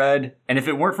Mono Red. And if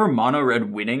it weren't for Mono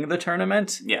Red winning the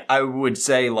tournament, I would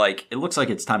say, like, it looks like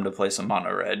it's time to play some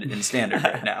Mono Red in Standard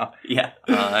right now. Yeah.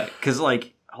 Because,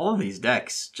 like, all of these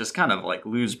decks just kind of, like,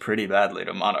 lose pretty badly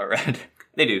to Mono Red.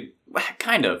 They do.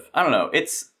 Kind of. I don't know.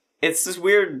 It's this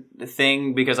weird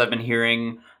thing because I've been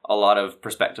hearing a lot of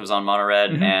perspectives on Mono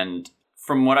Red, and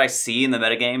from what I see in the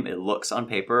metagame, it looks on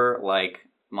paper like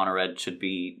Mono Red should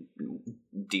be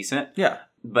decent. Yeah.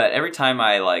 But every time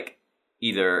I, like,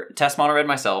 either test Mono Red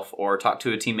myself or talk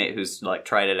to a teammate who's, like,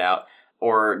 tried it out,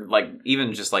 or, like,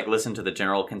 even just, like, listen to the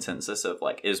general consensus of,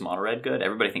 like, is Mono Red good?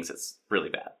 Everybody thinks it's really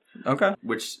bad. Okay.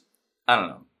 Which, I don't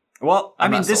know. Well, I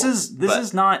mean, this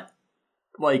is not,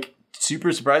 like,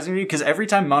 super surprising to me, because every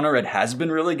time Mono Red has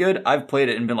been really good, I've played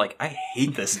it and been like, I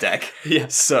hate this deck. Yeah.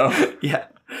 So. Yeah.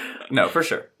 No, for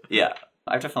sure. Yeah.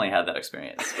 I've definitely had that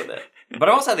experience with it. But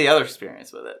I also had the other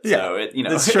experience with it. Yeah, So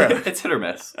it's true. it's hit or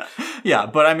miss. Yeah,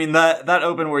 but I mean that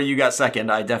open where you got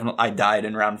second, I died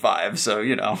in round 5, so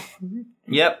Yep.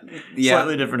 Yeah.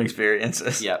 slightly different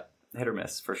experiences. Yep. Hit or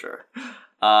miss for sure.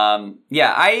 I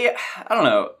don't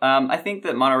know. I think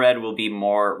that Mono Red will be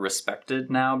more respected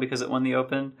now because it won the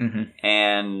Open, Mm-hmm.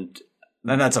 and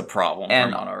that's a problem for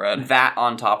Mono Red. That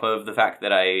on top of the fact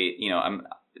that I'm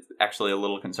actually a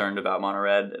little concerned about Mono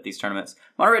Red at these tournaments.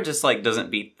 Mono Red just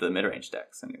doesn't beat the mid range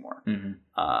decks anymore.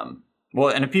 Mm-hmm. Well,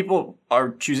 and if people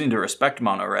are choosing to respect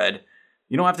Mono Red,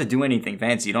 you don't have to do anything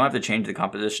fancy. You don't have to change the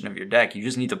composition of your deck. You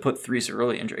just need to put 3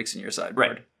 Cerulean Drakes in your sideboard.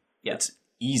 Right. Yeah. It's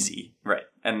easy. Right.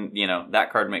 And,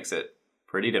 that card makes it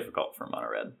pretty difficult for Mono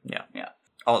Red. Yeah. Yeah.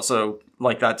 Also,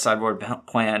 that sideboard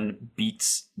plan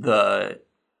beats the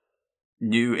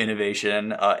new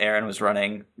innovation Aaron was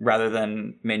running. Rather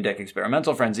than main deck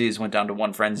Experimental Frenzies, went down to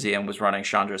 1 Frenzy and was running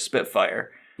Chandra's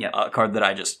Spitfire. Yeah. A card that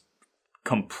I just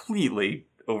completely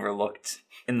overlooked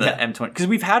in the M20. Because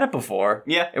we've had it before.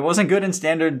 Yeah. It wasn't good in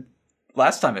Standard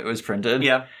last time it was printed.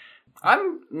 Yeah.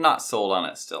 I'm not sold on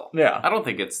it still. Yeah. I don't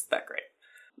think it's that great.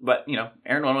 But,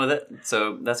 Aaron won with it,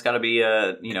 so that's got to be,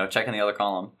 checking the other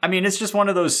column. I mean, it's just one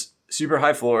of those super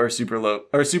high floor, super low,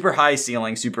 or super high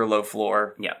ceiling, super low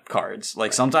floor cards.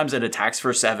 Sometimes it attacks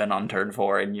for 7 on turn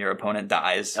 4 and your opponent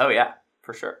dies. Oh, yeah,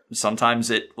 for sure.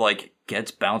 Sometimes it, gets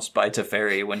bounced by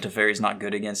Teferi when Teferi's not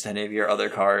good against any of your other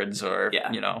cards, or,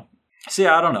 So,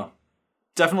 yeah, I don't know.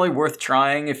 Definitely worth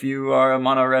trying if you are a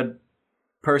mono red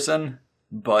person,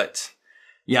 but,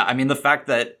 yeah, I mean, the fact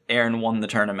that Aaron won the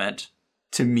tournament,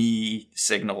 to me,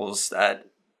 signals that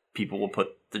people will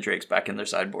put the Drakes back in their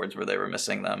sideboards where they were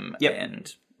missing them. Yep.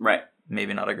 And right.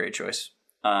 Maybe not a great choice.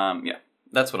 Yeah,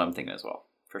 that's what I'm thinking as well,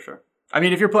 for sure. I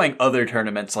mean, if you're playing other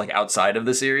tournaments outside of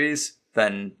the series,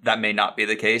 then that may not be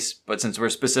the case. But since we're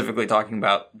specifically talking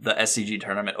about the SCG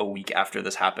tournament a week after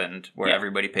this happened, where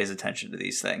everybody pays attention to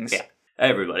these things. Yeah,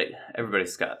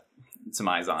 everybody's got some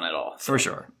eyes on it all. So. For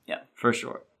sure. Yeah. For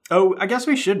sure. Oh, I guess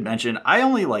we should mention, I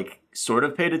only sort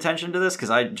of paid attention to this because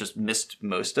I just missed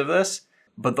most of this.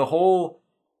 But the whole,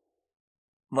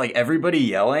 everybody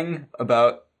yelling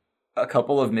about a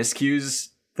couple of miscues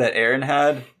that Aaron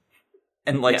had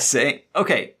and saying,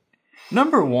 okay,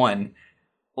 number one,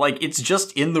 it's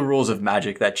just in the rules of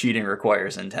Magic that cheating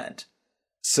requires intent.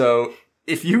 So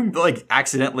if you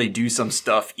accidentally do some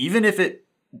stuff, even if it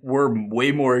were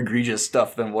way more egregious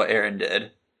stuff than what Aaron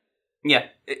did. Yeah.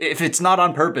 If it's not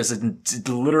on purpose, it's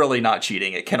literally not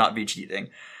cheating. It cannot be cheating.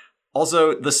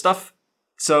 Also, the stuff...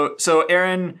 So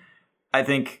Aaron, I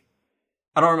think...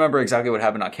 I don't remember exactly what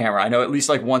happened on camera. I know at least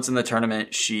once in the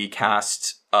tournament, she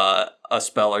cast a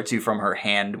spell or 2 from her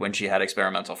hand when she had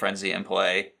Experimental Frenzy in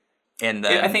play. And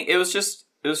then... I think it was just...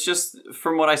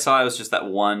 From what I saw, it was just that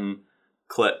one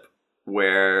clip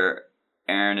where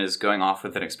Aaron is going off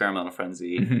with an Experimental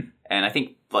Frenzy. Mm-hmm. And I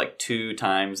think 2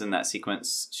 times in that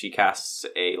sequence, she casts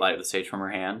a Light of the Sage from her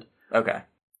hand. Okay.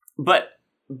 But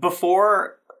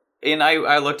before, and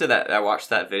I looked at that, I watched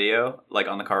that video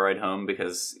on the car ride home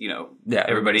because,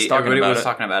 everybody was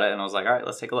talking about it. And I was like, all right,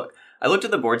 let's take a look. I looked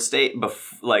at the board state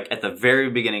at the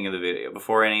very beginning of the video,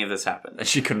 before any of this happened. And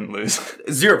she couldn't lose.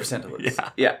 0% to lose.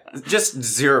 Yeah. Just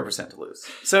 0% to lose.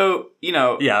 So,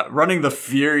 Yeah, running the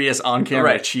furious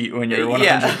on-camera cheat when you're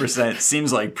 100%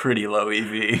 seems pretty low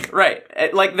EV. Right.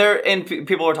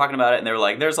 People were talking about it, and they were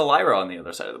like, there's a Lyra on the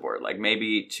other side of the board.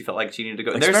 Maybe she felt like she needed to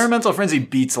go. Experimental Frenzy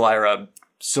beats Lyra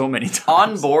so many times.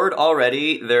 On board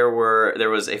already, there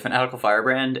was a Fanatical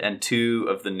Firebrand and 2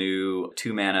 of the new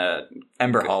 2-mana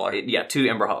Ember Hauler. 2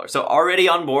 Ember Hauler. So already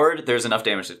on board, there's enough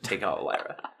damage to take out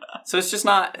Lyra. So it's just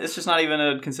not even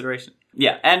a consideration.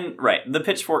 Yeah, and the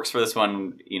pitchforks for this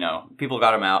one, people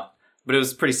got them out, but it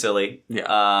was pretty silly. Yeah.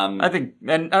 I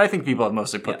think people have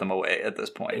mostly put them away at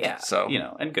this point. Yeah. So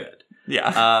and good.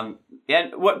 Yeah.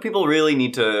 And what people really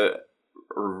need to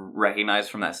recognize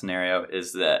from that scenario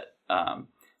is that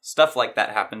stuff like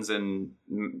that happens in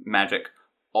Magic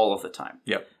all of the time.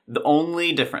 Yep. The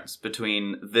only difference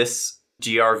between this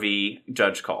GRV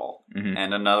judge call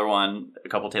and another one a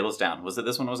couple tables down was that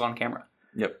this one was on camera.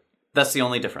 Yep. That's the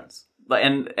only difference.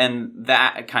 And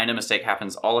that kind of mistake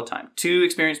happens all the time. 2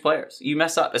 experienced players, you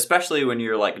mess up, especially when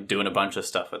you're doing a bunch of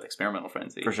stuff with Experimental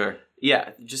Frenzy. For sure.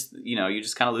 Yeah, just you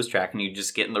just kind of lose track and you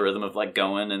just get in the rhythm of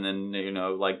going, and then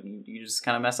you just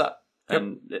kind of mess up,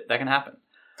 and that can happen.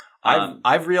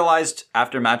 I've realized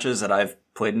after matches that I've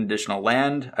played an additional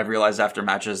land. I've realized after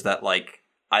matches that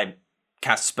I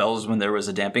cast spells when there was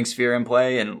a Damping Sphere in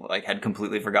play and had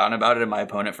completely forgotten about it, and my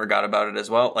opponent forgot about it as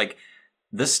well.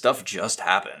 This stuff just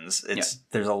happens.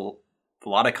 There's a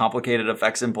lot of complicated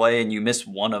effects in play, and you miss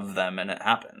one of them, and it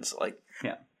happens.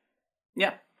 Yeah.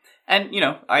 Yeah. And,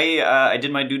 I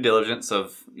did my due diligence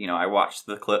of, I watched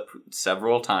the clip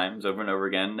several times over and over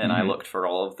again, and I looked for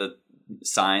all of the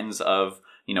signs of,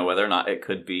 whether or not it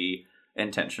could be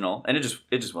intentional, and it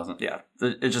just wasn't. Yeah.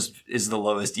 It just is the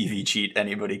lowest EV cheat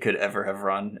anybody could ever have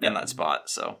run in that spot,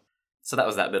 so that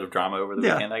was that bit of drama over the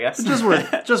weekend, I guess. just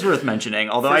worth mentioning,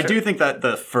 although I do think that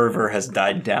the fervor has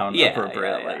died down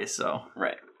appropriately, yeah. so.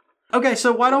 Right. Okay,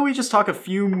 so why don't we just talk a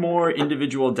few more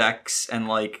individual decks and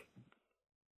why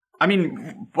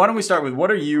don't we start with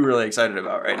what are you really excited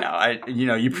about right now?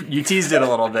 You teased it a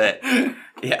little bit.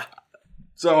 Yeah.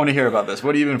 So I want to hear about this.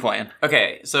 What have you been playing?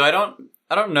 Okay, so I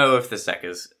don't know if this deck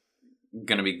is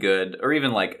gonna be good or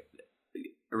even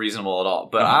reasonable at all,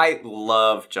 but I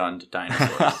love Jund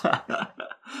Dinosaurs.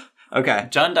 Okay.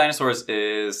 Jund Dinosaurs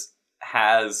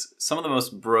has some of the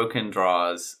most broken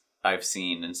draws I've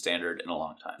seen in Standard in a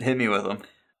long time. Hit me with them.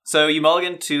 So you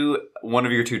mulligan to one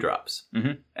of your 2 drops,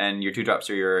 and your 2 drops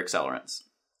are your accelerants.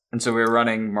 And so we're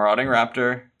running Marauding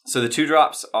Raptor. So the 2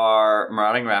 drops are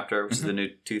Marauding Raptor, which is the new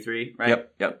 2/3, right?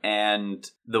 Yep. And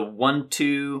the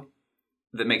 1/2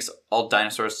 that makes all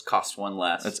dinosaurs cost 1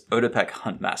 less. That's Odapek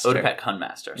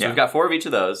Huntmaster. So we've got 4 of each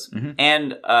of those.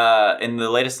 And in the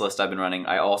latest list I've been running,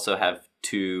 I also have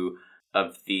 2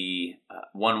 of the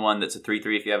 1/1 that's a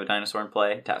 3/3 if you have a dinosaur in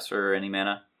play. Taps for any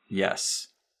mana. Yes.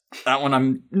 That one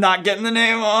I'm not getting the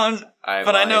name on,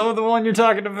 but I know the one you're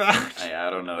talking about. I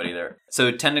don't know it either.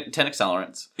 So 10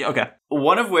 accelerants. Yeah, okay.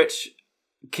 One of which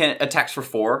attacks for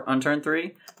 4 on turn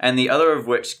 3, and the other of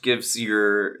which gives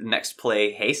your next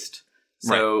play haste.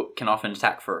 So can often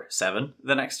attack for 7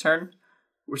 the next turn,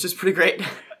 which is pretty great.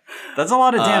 That's a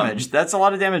lot of damage. That's a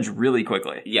lot of damage really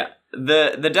quickly. Yeah.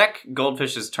 The deck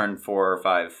Goldfish is turn 4 or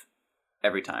 5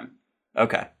 every time.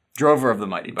 Okay. Drover of the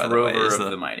Mighty, by the way. Drover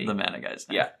of the Mighty. The mana guy's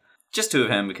name. Yeah. Just 2 of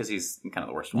him because he's kind of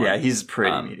the worst one. Yeah, he's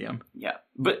pretty medium. Yeah.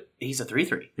 But he's a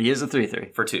 3/3. He is a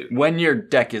 3/3. For 2. When your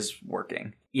deck is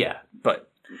working. Yeah.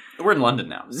 But we're in London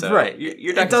now, so right.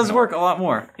 Your deck does work a lot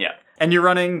more. Yeah. And you're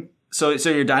running... So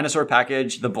your dinosaur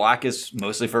package, the black is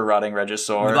mostly for Rotting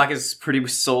Regisaur. The black is pretty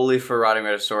solely for Rotting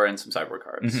Regisaur and some sideboard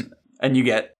cards. And you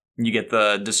get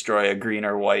the destroy a green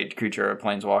or white creature or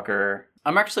planeswalker.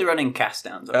 I'm actually running Cast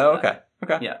Downs. Okay.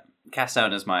 Yeah. Cast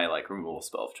Down is my removal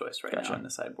spell of choice right now on the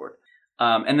sideboard.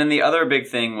 And then the other big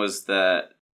thing was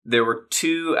that there were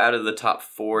 2 out of the top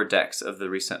 4 decks of the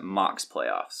recent Mox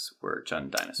playoffs were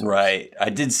Jund Dinosaurs. Right. I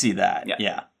did see that.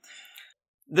 Yeah.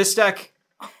 This deck,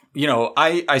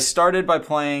 I started by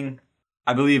playing,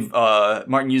 I believe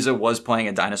Martin Yuza was playing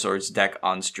a Dinosaurs deck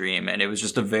on stream, and it was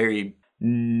just a very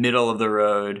middle of the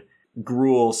road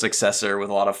Gruul successor with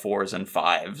a lot of 4s and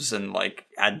 5s and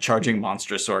had Charging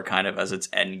Monstrosaur kind of as its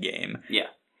end game. Yeah.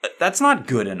 That's not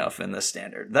good enough in this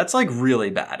standard. That's really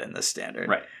bad in this standard.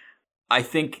 Right. I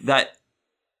think that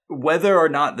whether or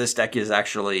not this deck is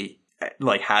actually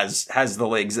has the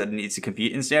legs that it needs to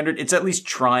compete in standard, it's at least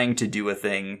trying to do a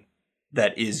thing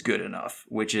that is good enough,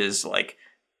 which is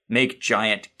make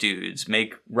giant dudes,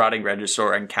 make Rotting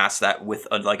Regisaur and cast that with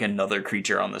another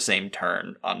creature on the same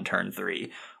turn on turn 3,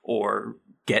 or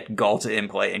get Galta in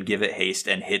play and give it haste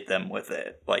and hit them with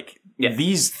it.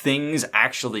 These things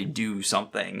actually do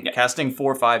something. Yeah. Casting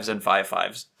 4/5s and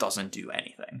 5/5s doesn't do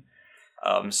anything.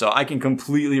 So I can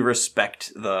completely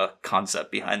respect the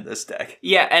concept behind this deck.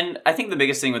 Yeah, and I think the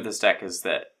biggest thing with this deck is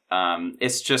that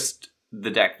it's just the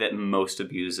deck that most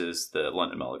abuses the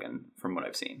London Mulligan from what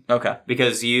I've seen. Okay.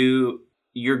 Because your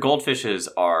Goldfishes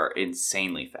are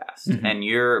insanely fast, and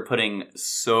you're putting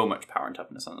so much power and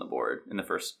toughness on the board in the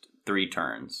first 3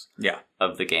 turns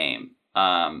of the game.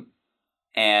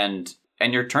 And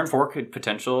your turn 4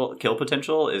 kill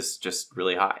potential is just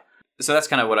really high. So that's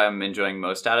kind of what I'm enjoying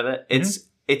most out of it.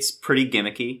 It's pretty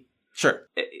gimmicky. Sure.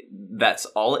 That's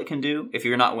all it can do. If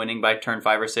you're not winning by turn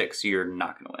 5 or 6, you're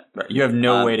not going to win. Right. You have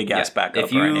no way to gas back up.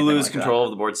 If you lose control of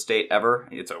the board state ever,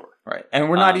 it's over. Right. And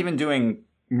we're not even doing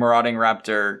Marauding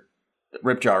Raptor,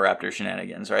 Ripjaw Raptor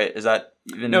shenanigans, right? Is that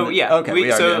even... No, yeah. Okay, we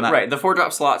are doing that. Right, the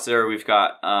 4-drop slots there, we've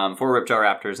got 4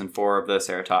 Ripjaw Raptors and 4 of the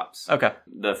Ceratops. Okay.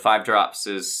 The 5 drops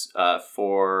is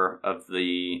 4 of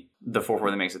the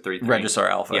 4/4 that makes it 3/3. Regisaur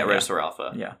Alpha. Yeah, Regisaur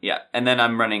Alpha. Yeah. Yeah. And then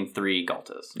I'm running 3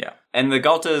 Galtas. Yeah. And the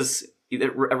Galtas,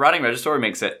 Rotting Regisaur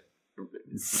makes it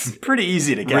pretty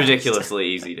easy to cast. Ridiculously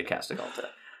easy to cast a Galta.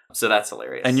 So that's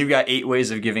hilarious. And you've got 8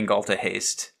 ways of giving Galta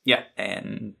haste. Yeah.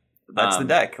 And that's the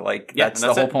deck. That's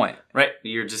the whole point. Right.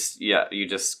 You just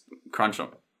crunch them.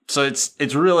 So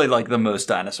it's really the most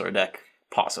dinosaur deck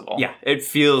possible. Yeah. It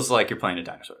feels like you're playing a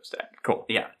dinosaurs deck. Cool.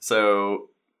 Yeah. So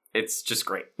it's just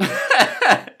great.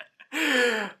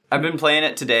 I've been playing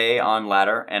it today on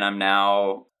ladder, and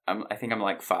I think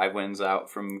I'm 5 wins out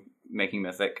from making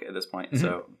Mythic at this point.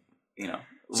 So, you know.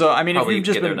 So, I mean, if probably you've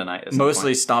just get there been tonight at some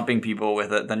mostly point. stomping people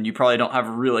with it, then you probably don't have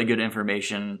really good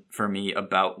information for me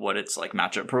about what its like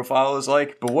matchup profile is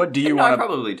like. But what do you I want to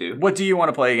probably do. What do you want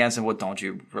to play against, and what don't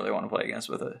you really want to play against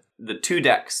with it? The two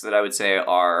decks that I would say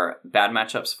are bad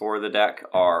matchups for the deck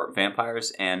are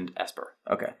Vampires and Esper.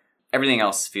 Okay, Everything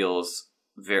else feels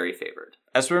very favored.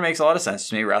 Esper makes a lot of sense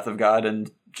to me. Wrath of God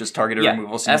and just targeted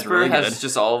removal seems Esper really has good.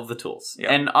 just all of the tools,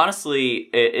 Yeah. and honestly,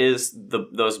 it is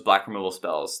those black removal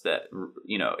spells that,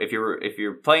 you know, if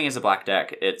you're playing as a black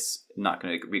deck, it's not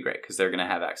going to be great because they're going to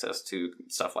have access to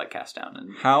stuff like Cast Down.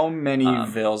 And How many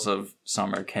Veils of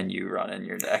Summer can you run in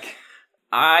your deck?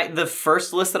 the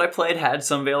first list that I played had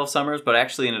some Veil of Summers, but I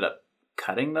actually ended up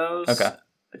cutting those. Okay.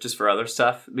 Just for other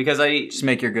stuff because I Just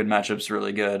make your good matchups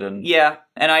really good, and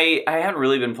and I haven't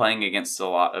really been playing against a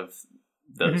lot of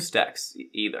those decks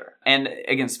either. And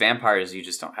against Vampires, you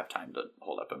just don't have time to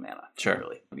hold up a mana. Sure.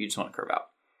 Really, you just want to curve out.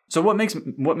 So what makes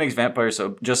Vampires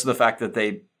so? Just the fact that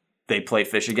they play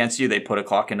fish against you, they put a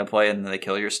clock into play, and then they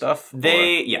kill your stuff.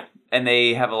 And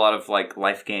they have a lot of like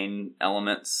life gain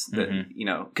elements that you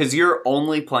know, because your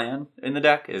only plan in the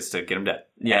deck is to get them dead.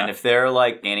 Yeah. And if they're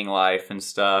like gaining life and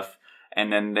stuff, and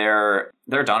then their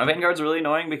Dawn of Vanguard's really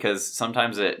annoying because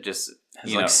sometimes it just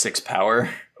Has like 6 power.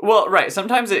 Well, right.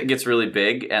 Sometimes it gets really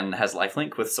big and has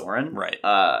lifelink with Sorin, Right.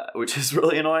 Which is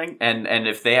really annoying. And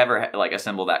if they ever like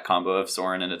assemble that combo of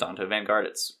Sorin and a Dawn of Vanguard,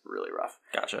 it's really rough.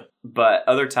 Gotcha. But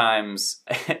other times,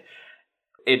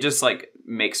 it just like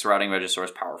makes Routing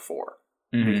Regisaur's power 4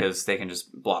 because they can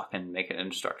just block and make it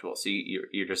indestructible. So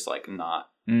you're just like not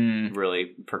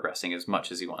really progressing as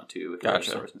much as you want to with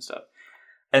Regisaurs and stuff.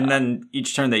 And then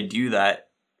each turn they do that,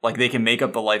 like they can make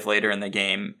up the life later in the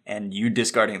game, and you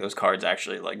discarding those cards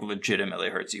actually like legitimately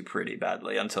hurts you pretty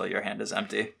badly until your hand is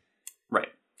empty. Right.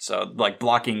 So like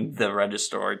blocking the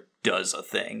Regisaur does a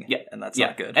thing. Yeah. And that's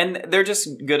not good. And they're just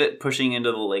good at pushing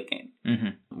into the late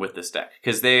game with this deck.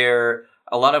 Because they're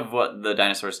a lot of what the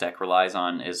Dinosaurs deck relies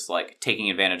on is like taking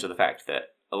advantage of the fact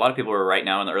that a lot of people are right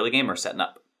now in the early game are setting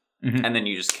up. And then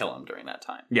you just kill them during that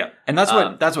time. Yeah. And that's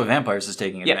what Vampires is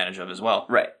taking advantage of as well.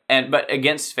 Right. But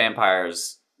against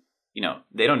Vampires, you know,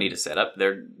 they don't need to set up.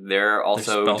 They're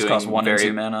also Their spells doing cost 1 and very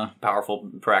 2 mana.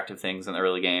 powerful proactive things in the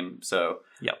early game. So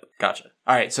Yep. Gotcha.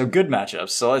 All right, so good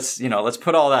matchups. So let's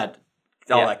put all that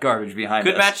garbage behind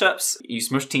good us. matchups. You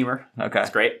smush Teamer. Okay. That's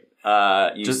great.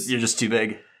 You're just too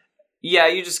big. Yeah,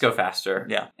 you just go faster.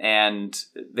 Yeah. And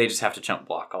they just have to chump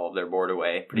block all of their board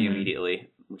away pretty immediately,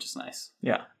 which is nice.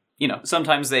 Yeah. You know,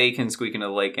 sometimes they can squeak into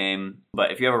the late game, but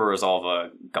if you ever resolve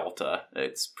a Galta,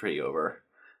 it's pretty over.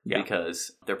 Yeah.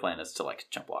 Because their plan is to like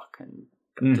chump block, and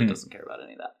Galta doesn't care about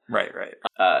any of that.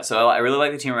 Right. So I really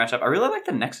like the Teamer matchup. I really like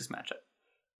the Nexus matchup.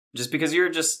 Just because you're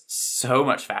just so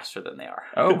much faster than they are.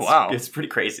 Oh, wow. It's pretty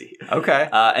crazy. Okay.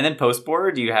 And then post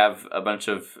board, you have a bunch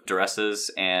of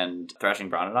Duresses and Thrashing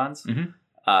Bronodons.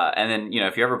 And then, you know,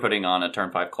 if you're ever putting on a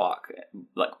turn 5 clock,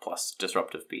 like plus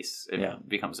Disruptive Piece, it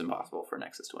becomes impossible for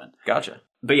Nexus to win. Gotcha.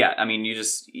 But yeah, I mean, you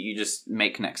just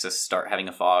make Nexus start having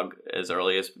a fog as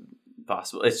early as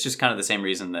possible. It's just kind of the same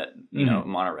reason that, you know,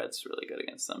 Mono Red's really good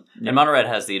against them. Yeah. And Mono Red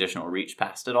has the additional reach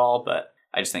past it all, but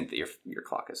I just think that your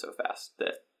clock is so fast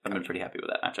that I've been pretty happy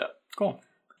with that matchup. Cool.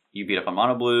 You beat up on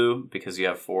Mono Blue because you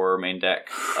have 4 main deck.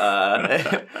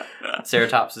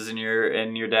 Ceratops is in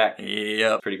your deck.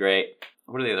 Yep. Pretty great.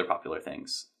 What are the other popular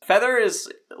things? Feather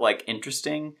is like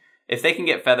interesting. If they can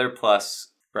get Feather plus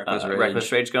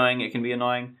Reckless Rage going, it can be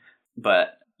annoying.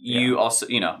 But you also,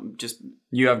 you know, just...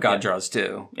 You have God Draws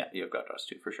too. Yeah, you have God Draws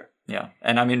too, for sure. Yeah.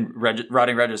 And I mean, Rotting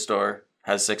Regisaur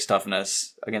has 6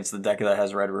 toughness against the deck that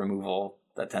has red removal.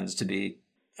 That tends to be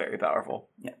very powerful.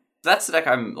 Yeah. That's the deck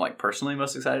I'm like personally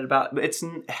most excited about. But it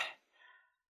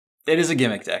is a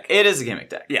gimmick deck. It is a gimmick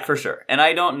deck, yeah, for sure. And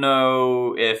I don't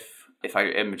know if I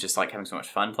am just like having so much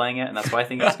fun playing it, and that's why I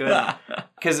think it's good.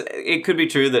 Because it could be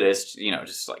true that it's, you know,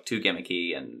 just like too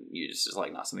gimmicky, and you just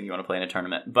like not something you want to play in a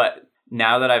tournament. But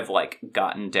now that I've like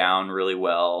gotten down really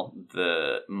well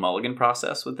the mulligan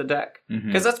process with the deck,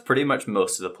 because that's pretty much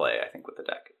most of the play I think with the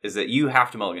deck is that you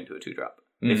have to mulligan to a 2-drop.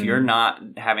 If you're not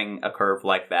having a curve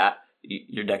like that,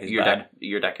 your deck is bad.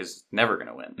 Your deck is never going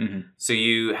to win. So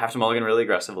you have to mulligan really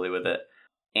aggressively with it,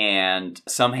 and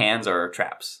some hands are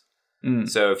traps.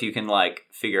 So if you can like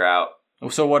figure out...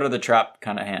 So what are the trap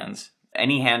kind of hands?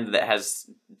 Any hand that has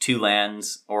 2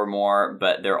 lands or more,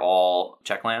 but they're all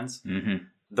check lands,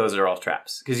 those are all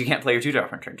traps. Because you can't play your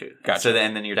 2-drop on turn 2. Gotcha. So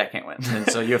then your deck can't win. And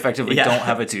so you effectively don't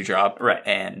have a 2-drop. Right.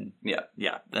 And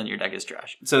then your deck is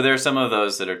trash. So there are some of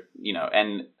those that are, you know,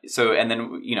 and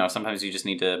then, you know, sometimes you just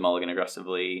need to mulligan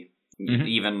aggressively,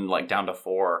 even like down to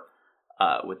 4.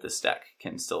 with this deck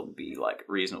can still be like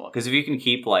reasonable. Because if you can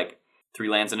keep like 3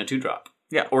 lands and a 2-drop,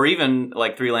 Yeah. or even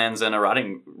like 3 lands and a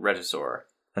Rotting Regisaur,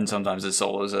 And sometimes it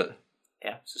solos it.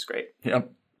 yeah, it's just great.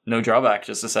 Yep. No drawback,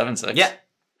 just a 7/6.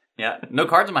 Yeah, no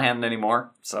cards in my hand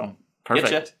anymore. So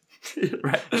perfect.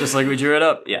 Right, Just like we drew it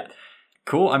up. Yeah.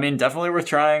 Cool. I mean, definitely worth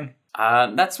trying.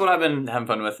 That's what I've been having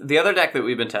fun with. The other deck that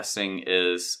we've been testing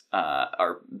is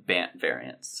our Bant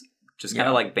variants. Just kind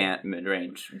of like Bant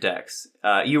mid-range decks.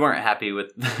 You weren't happy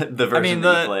with the version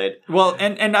that you played. Well,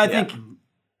 and I think,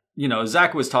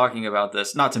 Zach was talking about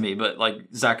this, not to me, but like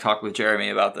Zach talked with Jeremy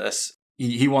about this.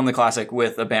 He won the Classic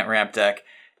with a Bant ramp deck,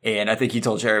 and I think he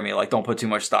told Jeremy, like, don't put too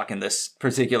much stock in this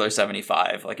particular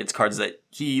 75. Like, it's cards that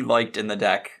he liked in the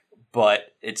deck,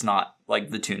 but it's not like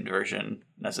the tuned version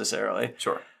necessarily.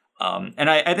 Sure.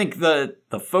 And I think the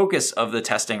focus of the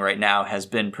testing right now has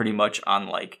been pretty much on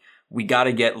like, we got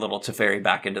to get Little Teferi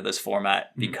back into this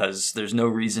format because there's no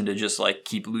reason to just like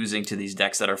keep losing to these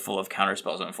decks that are full of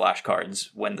counterspells and flash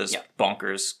cards when this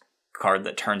bonkers card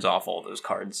that turns off all those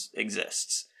cards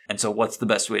exists. And so what's the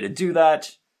best way to do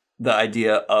that? The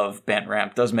idea of Bant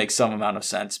Ramp does make some amount of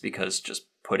sense because just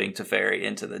putting Teferi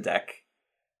into the deck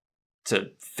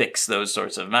to fix those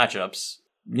sorts of matchups,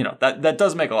 that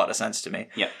does make a lot of sense to me.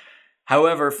 Yeah.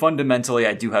 However, fundamentally,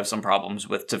 I do have some problems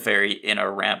with Teferi in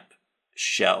a ramp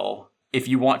shell. If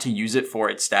you want to use it for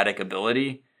its static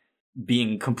ability,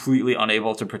 being completely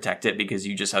unable to protect it because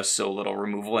you just have so little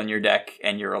removal in your deck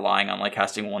and you're relying on like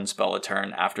casting 1 spell a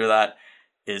turn after that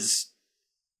is,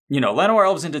 Llanowar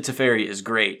Elves into Teferi is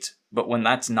great, but when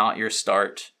that's not your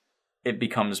start, it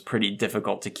becomes pretty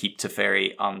difficult to keep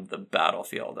Teferi on the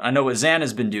battlefield. I know what Zan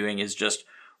has been doing is just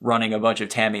running a bunch of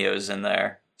Tamios in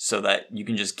there so that you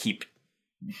can just keep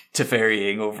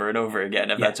Teferiing over and over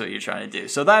again if that's what you're trying to do.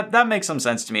 So that makes some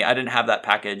sense to me. I didn't have that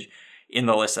package in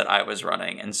the list that I was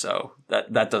running, and so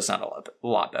that does sound a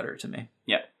lot better to me.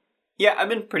 Yeah, I've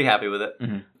been pretty happy with it.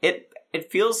 Mm-hmm.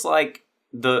 It feels like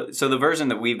the version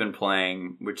that we've been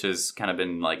playing, which has kind of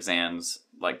been like Zan's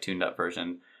like tuned up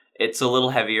version, it's a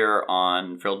little heavier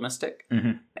on Frilled Mystic,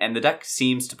 and the deck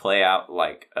seems to play out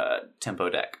like a tempo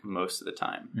deck most of the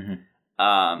time.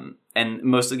 And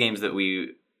most of the games that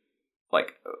we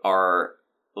like are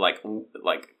like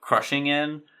crushing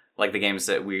in, like the games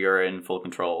that we are in full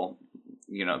control,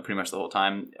 pretty much the whole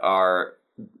time, are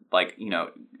like,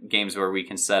 games where we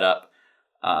can set up,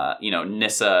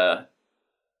 Nissa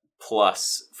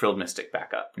plus Frilled Mystic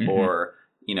backup, or,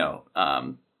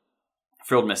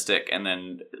 Frilled Mystic and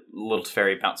then Little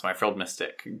Teferi bounce my Frilled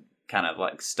Mystic kind of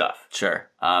like stuff. Sure.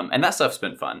 And that stuff's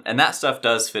been fun. And that stuff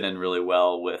does fit in really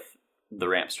well with the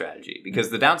ramp strategy, because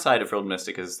the downside of Frilled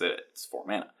Mystic is that it's 4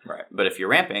 mana. Right. But if you're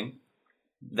ramping,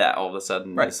 that all of a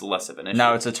sudden is less of an issue.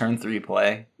 Now it's a turn 3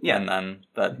 play. Yeah. And then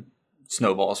that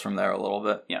snowballs from there a little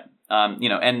bit. Yeah.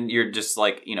 And you're just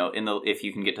like, if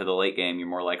you can get to the late game, you're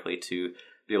more likely to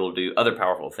be able to do other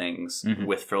powerful things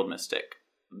with Frilled Mystic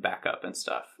backup and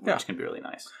stuff, which can be really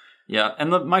nice. Yeah.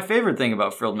 And my favorite thing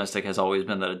about Frilled Mystic has always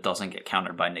been that it doesn't get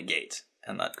countered by negate.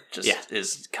 And that just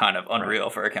is kind of unreal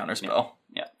for a counterspell.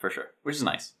 Yeah, for sure. Which is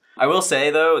nice. I will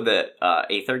say, though, that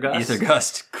Aether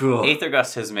Gust... cool. Aether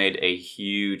Gust has made a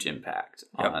huge impact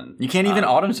on... You can't even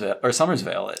Autumn's Veil or Summer's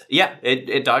Veil it. Yeah,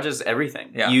 it dodges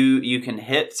everything. Yeah. You can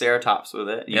hit Ceratops with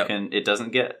it. It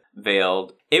doesn't get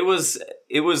veiled. It was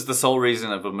the sole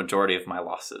reason of a majority of my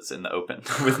losses in the Open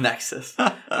with Nexus.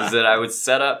 Was that I would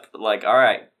set up, like, all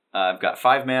right, I've got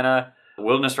 5 mana,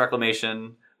 Wilderness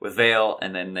Reclamation with Veil,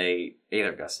 and then they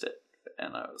Aether Gust it.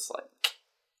 And I was like,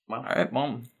 well... All right,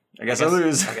 well... I guess I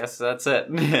lose. I guess that's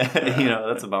it.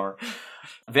 That's a bummer.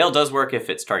 Veil does work if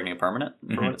it's targeting a permanent,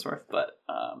 for what it's worth, but...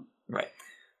 Right.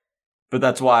 But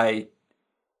that's why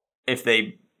if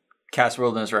they cast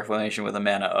Wilderness Reclamation with a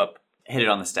mana up... Hit it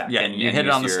on the stack. Yeah, and you hit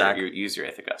it on the stack. Use your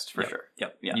Aether Gust, for sure.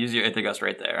 Yep. Yeah. Use your Aether Gust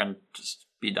right there and just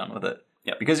be done with it.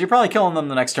 Yep. Because you're probably killing them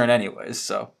the next turn anyways,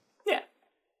 so... Yeah.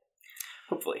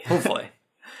 Hopefully.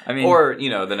 I mean, or,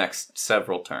 the next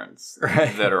several turns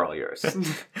that are all yours.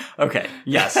 Okay.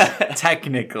 Yes.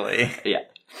 Technically. Yeah.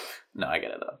 No, I get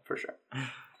it though, for sure.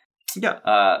 Yeah.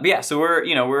 But yeah, so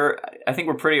I think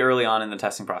we're pretty early on in the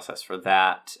testing process for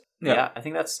that. Yeah, I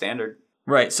think that's standard.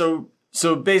 Right. So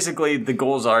basically the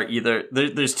goals are either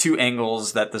there's 2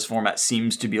 angles that this format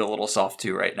seems to be a little soft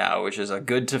to right now, which is a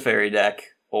good Teferi deck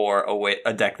or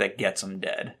a deck that gets them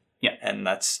dead. Yeah, and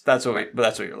that's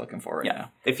what you're looking for right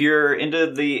now. If you're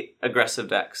into the aggressive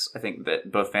decks, I think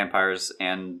that both vampires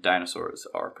and dinosaurs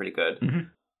are pretty good.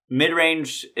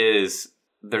 Mid-range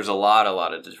there's a lot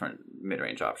of different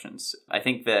mid-range options. I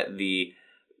think that the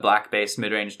black-based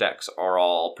mid-range decks are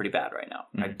all pretty bad right now.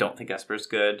 Mm. I don't think Esper's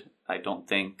good. I don't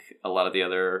think a lot of the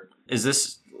other... Is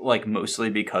this like mostly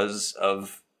because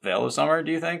of Veil of Summer,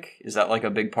 do you think? Is that like a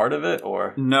big part of it,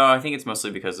 or? No, I think it's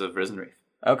mostly because of Risen Reef.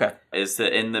 Okay. Is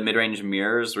that in the mid-range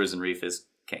mirrors, Risen Reef is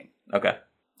king. Okay.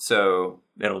 So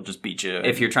it'll just beat you.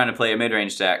 if you're trying to play a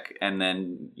mid-range deck and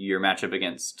then your matchup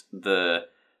against the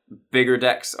bigger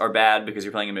decks are bad because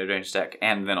you're playing a mid-range deck,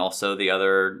 and then also the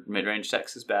other mid-range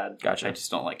decks is bad. Gotcha. I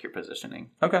just don't like your positioning.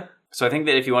 Okay. So I think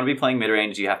that if you want to be playing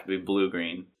mid-range, you have to be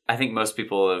blue-green. I think most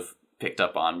people have picked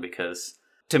up on because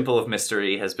Temple of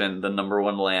Mystery has been the number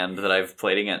one land that I've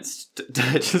played against.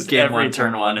 Just game every one,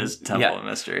 turn one is Temple of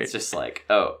Mystery. It's just like,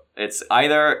 oh, it's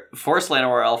either Forest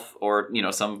Llanowar Elf or,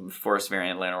 some Forest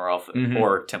variant Llanowar Elf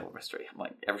or Temple of Mystery. I'm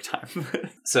like, every time.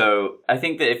 So I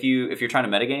think that if you're trying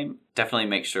to metagame, definitely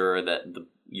make sure that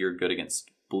you're good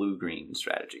against blue-green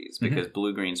strategies, because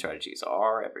blue-green strategies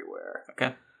are everywhere.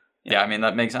 Okay. Yeah, I mean,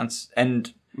 that makes sense.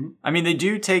 And, I mean, they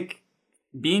do take...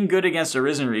 Being good against a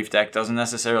Risen Reef deck doesn't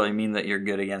necessarily mean that you're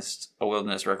good against a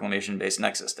Wilderness Reclamation-based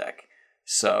Nexus deck.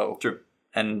 So... True.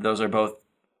 And those are both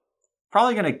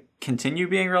probably going to continue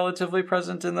being relatively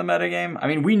present in the metagame. I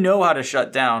mean, we know how to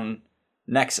shut down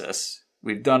Nexus.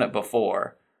 We've done it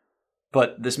before.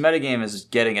 But this metagame is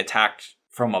getting attacked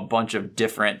from a bunch of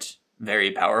different,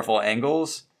 very powerful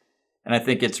angles. And I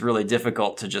think it's really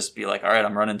difficult to just be like, all right,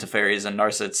 I'm running Teferis and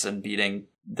Narsets and beating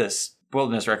this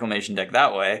Wilderness Reclamation deck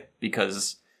that way,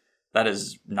 because that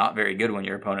is not very good when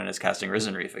your opponent is casting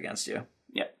Risen Reef against you.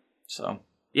 Yeah. So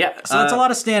that's a lot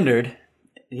of Standard.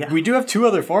 Yeah. We do have 2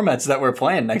 other formats that we're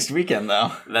playing next weekend,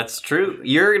 though. That's true.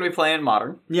 You're going to be playing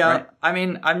Modern. Yeah. Right? I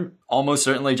mean, I'm almost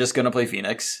certainly just going to play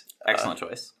Phoenix. Excellent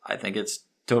choice. I think it's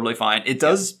totally fine. It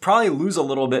does probably lose a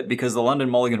little bit because the London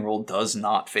Mulligan rule does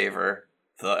not favor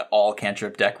the all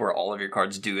cantrip deck where all of your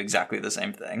cards do exactly the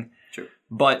same thing. True.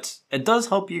 But it does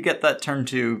help you get that turn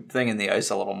 2 thing in the ice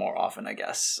a little more often, I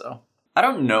guess. So I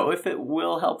don't know if it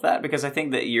will help that, because I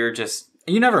think that you're just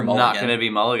you never mulligan. Not going to be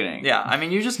mulliganing. Yeah, I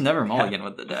mean, you just never mulligan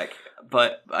with the deck.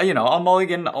 But, I'll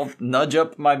mulligan, I'll nudge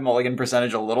up my mulligan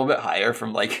percentage a little bit higher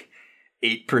from like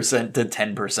 8% to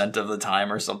 10% of the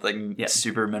time or something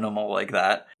super minimal like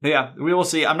that. But yeah, we will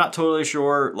see. I'm not totally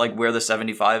sure like where the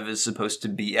 75 is supposed to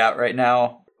be at right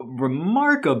now.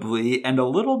 Remarkably and a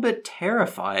little bit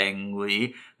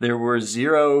terrifyingly, there were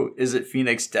 0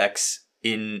 Phoenix decks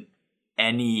in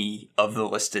any of the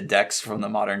listed decks from the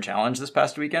Modern Challenge this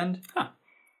past weekend. Huh.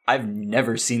 I've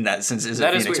never seen that since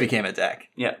Phoenix became a deck.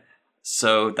 Yeah.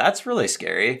 So that's really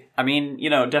scary. I mean,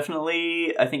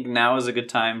 definitely I think now is a good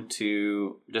time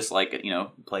to just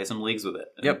play some leagues with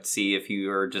it. And see if you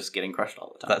are just getting crushed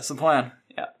all the time. That's the plan.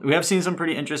 Yeah. We have seen some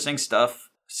pretty interesting stuff.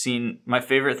 My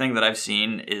favorite thing that I've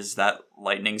seen is that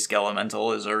Lightning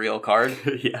Skelemental is a real card.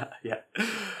 Yeah.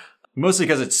 Mostly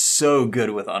because it's so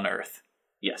good with Unearth.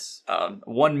 Yes.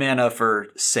 1 mana for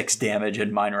 6 damage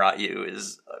and Mind Rot You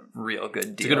is a real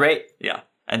good deal. It's a good rate. Yeah.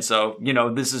 And so,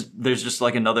 there's just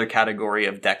like another category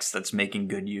of decks that's making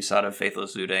good use out of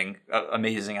Faithless Looting.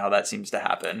 Amazing how that seems to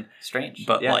happen. Strange.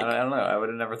 But I don't know. I would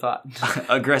have never thought.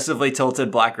 Aggressively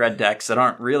tilted black-red decks that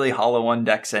aren't really Hollow One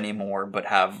decks anymore, but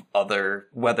have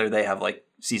whether they have like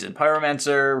Seasoned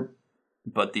Pyromancer,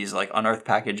 but these like Unearth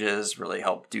packages really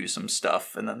help do some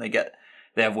stuff. And then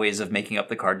they have ways of making up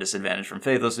the card disadvantage from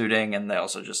Faithless Looting, and they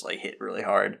also just like hit really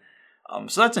hard.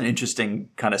 So that's an interesting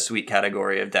kind of sweet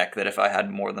category of deck that if I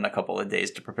had more than a couple of days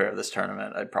to prepare this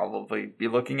tournament, I'd probably be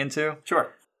looking into.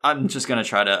 Sure. I'm just going to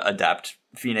try to adapt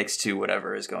Phoenix to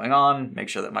whatever is going on, make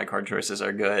sure that my card choices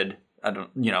are good.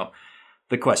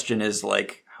 The question is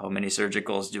like, how many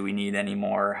Surgicals do we need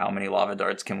anymore? How many Lava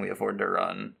Darts can we afford to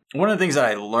run? One of the things that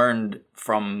I learned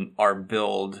from our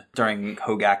build during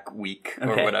Hogak week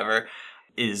or whatever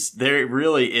is there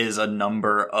really is a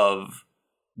number of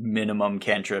minimum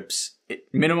cantrips,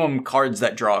 minimum cards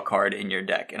that draw a card in your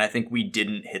deck. And I think we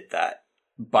didn't hit that.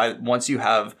 Once you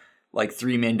have like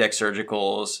 3 main deck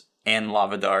Surgicals and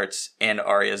Lava Darts and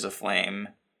Arias of Flame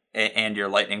and your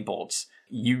Lightning Bolts,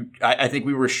 I think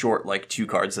we were short like 2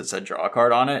 cards that said draw a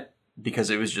card on it because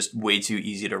it was just way too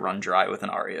easy to run dry with an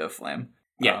Aria of Flame.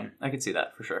 Yeah, I could see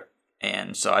that for sure.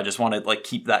 And so I just want to like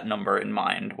keep that number in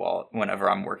mind whenever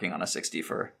I'm working on a 60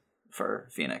 for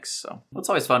Phoenix. So it's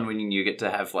always fun when you get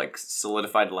to have like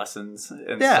solidified lessons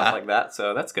and stuff like that.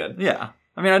 So that's good. Yeah.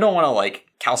 I mean, I don't want to like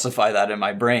calcify that in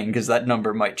my brain because that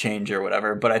number might change or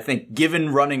whatever. But I think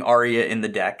given running Aria in the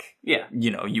deck,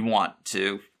 you want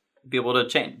to be able to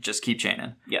chain. Just keep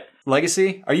chaining. Yeah.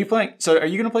 Legacy? Are you playing? So are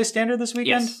you going to play Standard this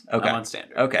weekend? Yes. Okay. I'm on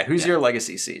Standard. Okay. Who's your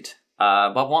Legacy seat?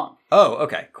 Bob Wong. Oh,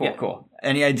 okay. Cool, Yeah. cool.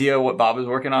 Any idea what Bob is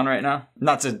working on right now?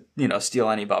 Not to, steal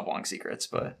any Bob Wong secrets,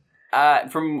 but...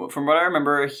 From what I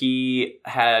remember, he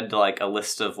had like a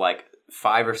list of like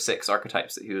 5 or 6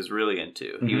 archetypes that he was really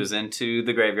into. He was into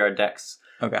the graveyard decks.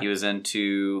 Okay. He was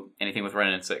into anything with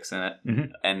Wrenn and 6 in it,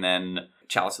 and then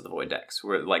Chalice of the Void decks.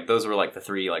 Where like those were like the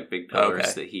 3 like big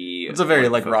pillars that he. It's a very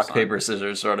like rock on. paper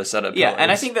scissors sort of setup. Yeah,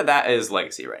 and I think that is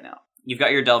Legacy right now. You've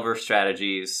got your Delver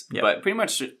strategies, Yep. but pretty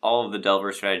much all of the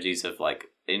Delver strategies have like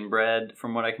inbred,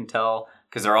 from what I can tell,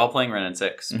 because they're all playing Wrenn and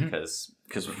 6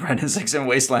 because Wrenn and 6 in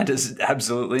Wasteland is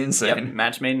absolutely insane.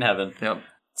 match made in heaven. Yep.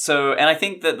 So, and I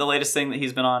think that the latest thing that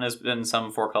he's been on has been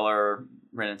some 4-color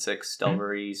Wrenn and 6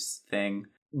 Delveries thing.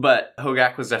 But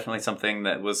Hogak was definitely something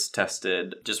that was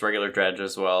tested. Just regular Dredge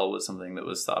as well was something that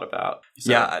was thought about.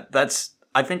 So, Yeah,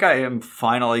 I think I am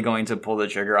finally going to pull the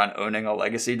trigger on owning a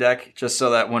Legacy deck, just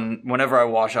so that whenever I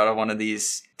wash out of one of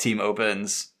these team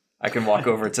opens, I can walk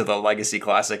over to the Legacy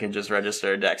Classic and just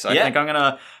register a deck. So I think I'm going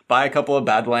to buy a couple of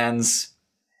Badlands,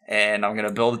 and I'm going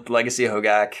to build Legacy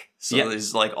Hogak, so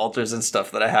these like altars and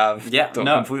stuff that I have don't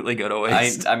completely go to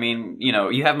waste. I mean,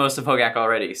 you have most of Hogak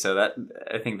already, so that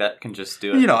I think that can just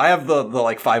do it. I have the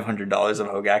like $500 of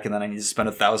Hogak, and then I need to spend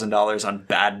 $1,000 on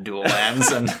bad dual lands,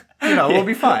 and we'll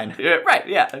be fine. Right?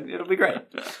 Yeah, it'll be great.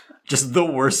 Just the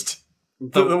worst.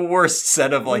 The worst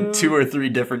set of like 2 or 3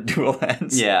 different dual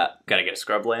lands. Yeah, gotta get a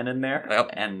scrub land in there,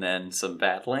 Yep. and then some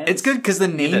bad lands. It's good because the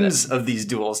names of these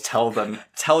duels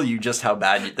tell you just how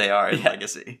bad they are in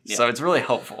Legacy. Yeah. So it's really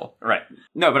helpful. Right.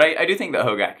 No, but I do think that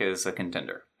Hogak is a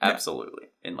contender. Absolutely.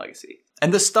 In Legacy.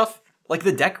 And the stuff, like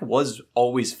the deck was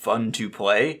always fun to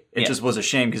play. It just was a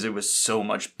shame because it was so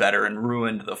much better and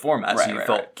ruined the format. So you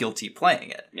felt guilty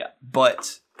playing it. Yeah.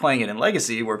 But playing it in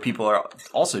Legacy, where people are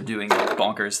also doing like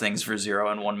bonkers things for 0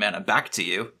 and 1 mana back to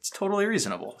you, it's totally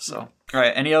reasonable. So, all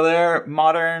right. Any other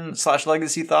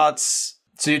modern/Legacy thoughts?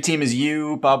 So your team is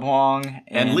you, Bob Wong,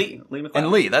 and Lee McLeod.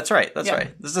 And Lee. That's right. That's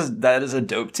right. That is a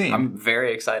dope team. I'm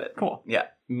very excited. Cool. Yeah.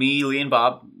 Me, Lee, and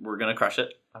Bob, we're gonna crush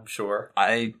it. I'm sure.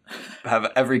 I have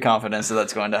every confidence that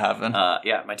that's going to happen.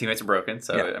 Yeah, my teammates are broken,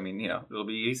 so I mean, it'll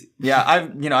be easy. Yeah,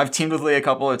 I've teamed with Lee a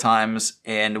couple of times,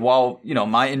 and while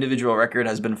my individual record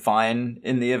has been fine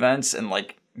in the events, and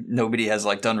like nobody has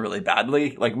like done really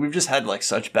badly, like we've just had like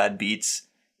such bad beats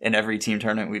in every team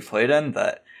tournament we've played in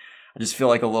that I just feel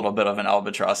like a little bit of an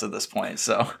albatross at this point.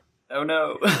 So, oh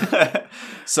no.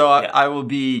 So I will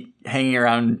be hanging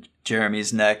around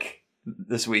Jeremy's neck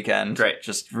this weekend. Great,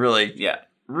 just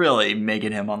really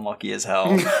making him unlucky as hell.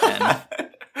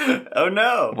 And oh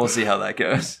no. We'll see how that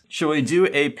goes. Should we do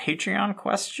a Patreon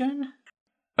question?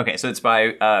 Okay, so it's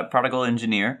by Prodigal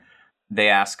Engineer. They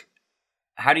ask,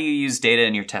 how do you use data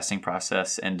in your testing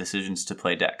process and decisions to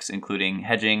play decks, including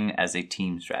hedging as a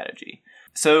team strategy?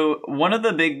 So one of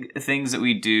the big things that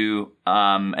we do,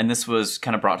 and this was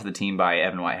kind of brought to the team by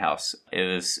Evan Whitehouse,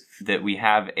 is that we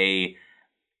have a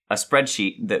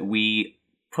spreadsheet that we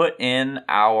put in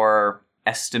our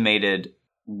estimated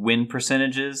win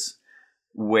percentages,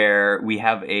 where we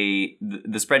have the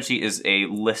spreadsheet is a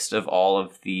list of all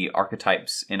of the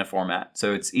archetypes in a format.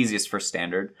 So it's easiest for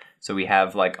standard. So we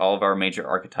have like all of our major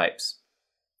archetypes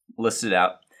listed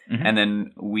out, and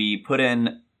then we put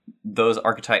in those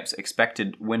archetypes'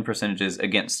 expected win percentages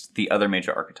against the other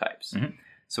major archetypes.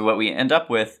 So what we end up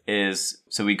with is,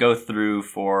 so we go through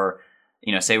for,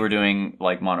 say we're doing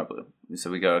like mono blue. So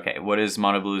we go, okay, what is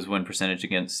mono blue's win percentage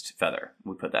against Feather?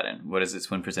 We put that in. What is its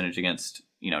win percentage against,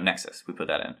 Nexus? We put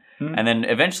that in. And then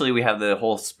eventually we have the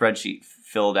whole spreadsheet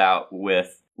filled out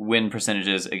with win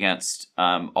percentages against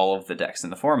all of the decks in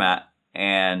the format.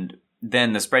 And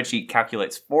then the spreadsheet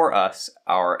calculates for us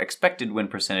our expected win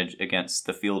percentage against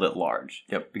the field at large.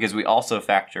 Yep. Because we also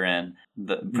factor in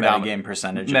the metagame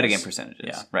percentages.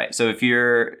 Yeah. Right.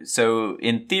 So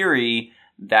in theory,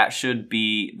 that should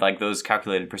be like those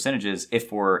calculated percentages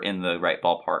if we're in the right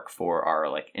ballpark for our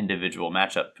like individual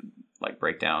matchup like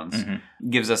breakdowns.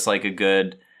 Gives us like a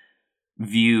good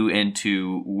view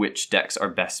into which decks are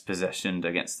best positioned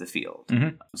against the field.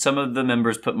 Some of the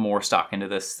members put more stock into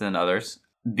this than others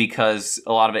because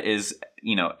a lot of it is,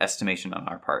 estimation on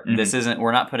our part.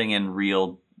 We're not putting in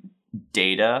real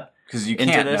data because you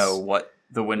can't know what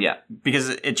the win, because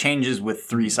it changes with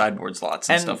 3 sideboard slots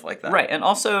and stuff like that. Right, and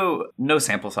also no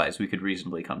sample size we could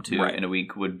reasonably come to in a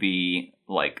week would be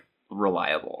like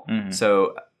reliable.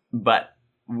 So, but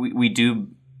we do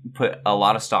put a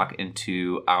lot of stock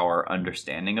into our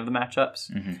understanding of the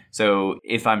matchups. So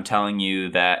if I'm telling you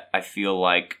that I feel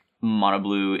like mono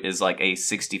blue is like a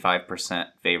 65%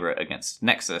 favorite against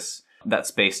Nexus,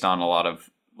 that's based on a lot of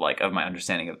my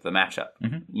understanding of the matchup.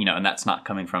 And that's not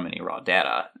coming from any raw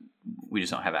data. We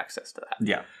just don't have access to that.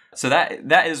 Yeah. So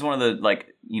that is one of the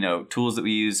like, tools that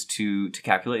we use to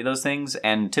calculate those things.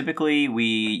 And typically we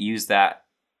use that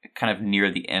kind of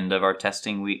near the end of our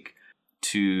testing week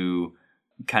to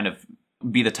kind of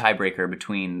be the tiebreaker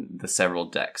between the several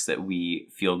decks that we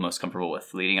feel most comfortable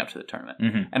with leading up to the tournament.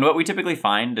 Mm-hmm. And what we typically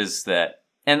find is that,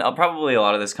 and probably a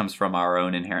lot of this comes from our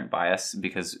own inherent bias,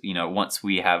 because, once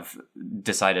we have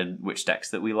decided which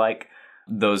decks that we like,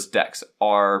 those decks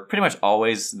are pretty much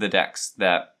always the decks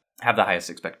that have the highest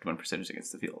expected win percentage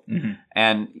against the field. Mm-hmm.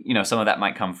 And, some of that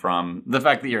might come from the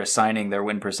fact that you're assigning their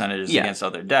win percentages against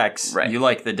other decks. Right. You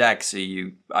like the deck, so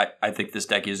I think this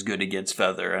deck is good against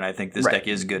Feather, and I think this deck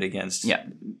is good against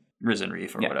Risen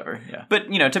Reef or whatever. Yeah. But,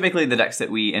 typically the decks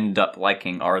that we end up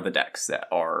liking are the decks that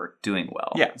are doing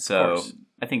well. Yeah, so of course.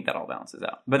 I think that all balances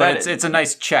out. But it's a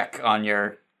nice check on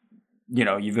your,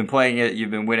 you've been playing it, you've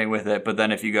been winning with it, but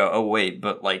then if you go, oh wait,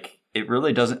 but like it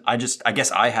really doesn't, I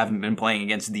guess I haven't been playing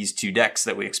against these two decks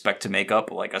that we expect to make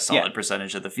up like a solid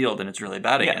percentage of the field, and it's really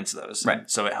bad against those. Right.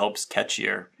 So it helps catch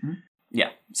your...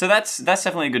 Yeah. So that's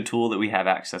definitely a good tool that we have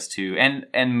access to. And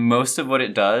most of what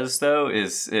it does, though,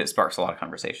 is it sparks a lot of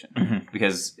conversation.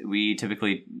 Because we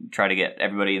typically try to get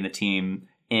everybody in the team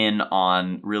in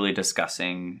on really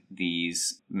discussing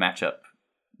these matchup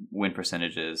win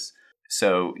percentages.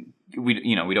 So we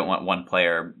don't want one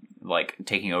player like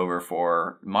taking over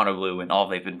for Mono Blue when all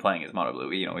they've been playing is Mono Blue.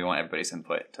 We want everybody's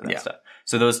input to that stuff.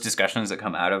 So those discussions that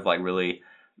come out of like really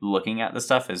looking at the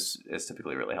stuff is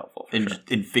typically really helpful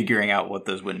in figuring out what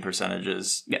those win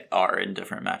percentages are in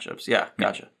different matchups. Yeah,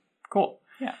 gotcha. Cool.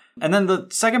 Yeah. And then the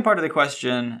second part of the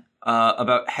question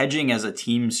about hedging as a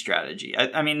team strategy.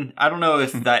 I mean, I don't know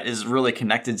if that is really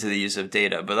connected to the use of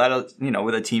data, but that,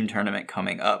 with a team tournament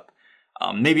coming up,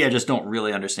 maybe I just don't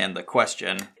really understand the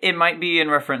question. It might be in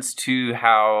reference to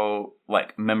how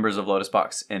like members of Lotus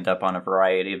Box end up on a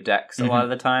variety of decks a lot of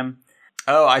the time.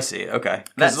 Oh, I see. Okay.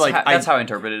 That's how I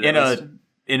interpreted it.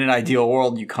 In an ideal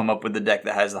world, you come up with the deck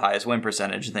that has the highest win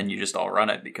percentage, then you just all run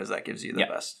it because that gives you the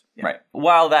best. Yeah. Right.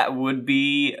 While that would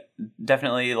be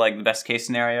definitely like the best case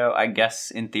scenario, I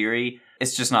guess in theory,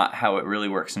 it's just not how it really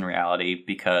works in reality,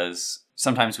 because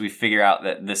sometimes we figure out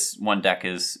that this one deck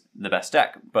is the best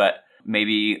deck, but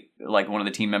maybe like one of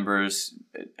the team members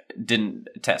didn't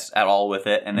test at all with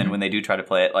it, and then when they do try to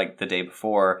play it like the day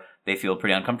before, they feel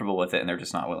pretty uncomfortable with it and they're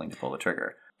just not willing to pull the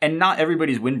trigger. And not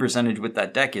everybody's win percentage with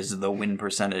that deck is the win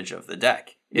percentage of the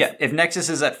deck. If Nexus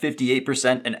is at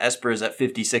 58% and Esper is at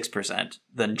 56%,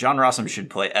 then John Rossum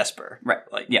should play Esper. Right.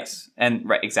 Yes. And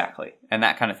right, exactly. And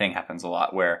that kind of thing happens a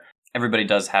lot where everybody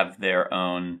does have their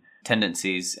own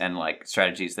tendencies and like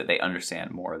strategies that they understand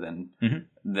more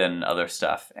than other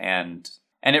stuff. And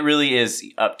it really is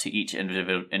up to each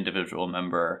individual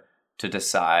member to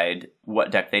decide what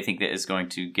deck they think that is going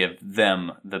to give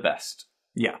them the best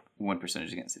win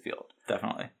percentage against the field.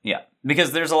 Definitely. Yeah.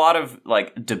 Because there's a lot of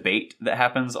like debate that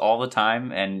happens all the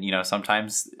time, and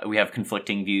sometimes we have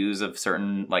conflicting views of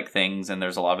certain like things, and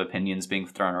there's a lot of opinions being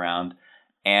thrown around.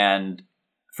 And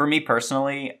for me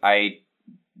personally, I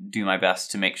do my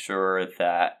best to make sure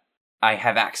that I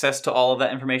have access to all of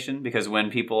that information, because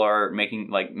when people are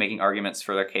making arguments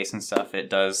for their case and stuff, it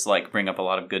does like bring up a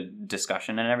lot of good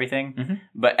discussion and everything.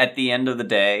 But at the end of the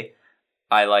day,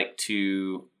 I like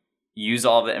to use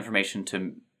all of the information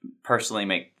to personally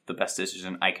make the best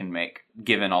decision I can make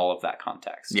given all of that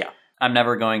context. Yeah. I'm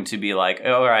never going to be like,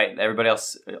 oh, all right, everybody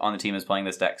else on the team is playing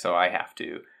this deck, so I have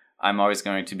to. I'm always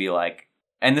going to be like,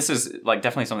 and this is like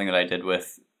definitely something that I did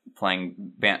with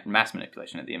playing mass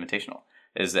manipulation at the Invitational,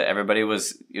 is that it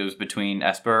was between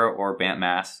Esper or Bant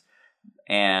Mass,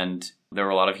 and there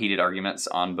were a lot of heated arguments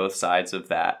on both sides of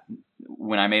that.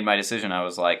 When I made my decision, I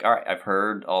was like, all right, I've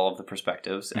heard all of the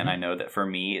perspectives, and I know that for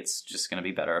me, it's just going to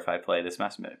be better if I play this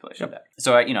mass manipulation deck.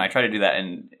 So I try to do that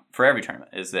for every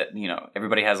tournament, is that,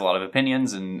 everybody has a lot of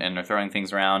opinions and they're throwing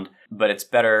things around, but it's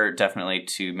better definitely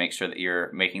to make sure that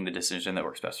you're making the decision that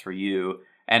works best for you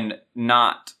and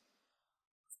not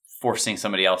forcing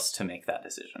somebody else to make that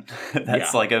decision.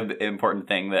 That's like an important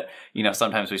thing that,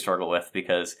 sometimes we struggle with,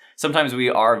 because sometimes we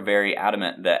are very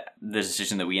adamant that the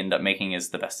decision that we end up making is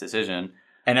the best decision.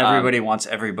 And everybody wants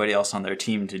everybody else on their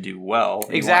team to do well.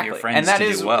 Exactly. You want your friends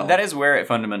to do well. That is where it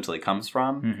fundamentally comes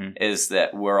from, is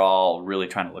that we're all really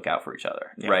trying to look out for each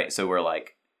other, right? So we're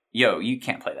like, yo, you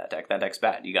can't play that deck. That deck's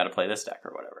bad. You got to play this deck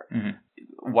or whatever.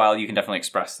 While you can definitely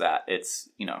express that, it's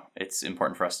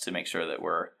important for us to make sure that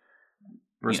we're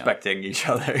respecting each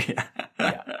other.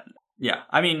 Yeah.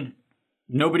 I mean,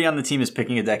 nobody on the team is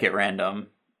picking a deck at random.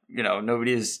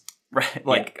 Nobody is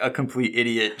a complete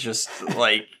idiot just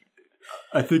like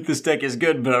I think this deck is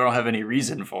good, but I don't have any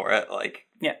reason for it. Like,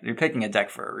 Yeah. you're picking a deck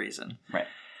for a reason. Right.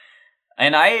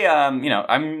 And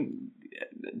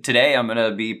today I'm going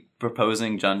to be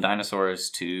proposing Jund Dinosaurs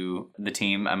to the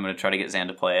team. I'm going to try to get Zan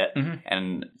to play it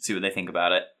and see what they think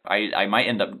about it. I might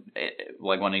end up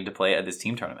like wanting to play it at this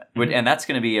team tournament. And that's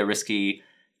going to be a risky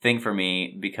thing for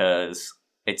me because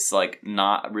it's like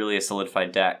not really a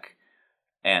solidified deck.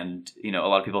 And, a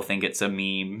lot of people think it's a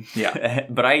meme. Yeah.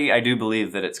 But I do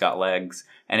believe that it's got legs.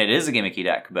 And it is a gimmicky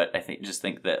deck, but I think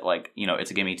that, like,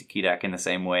 it's a gimmicky deck in the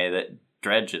same way that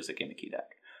Dredge is a gimmicky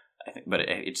deck. I think, but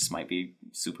it just might be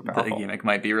super powerful. The gimmick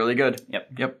might be really good.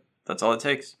 Yep. That's all it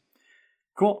takes.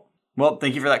 Cool. Well,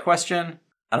 thank you for that question.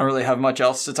 I don't really have much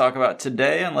else to talk about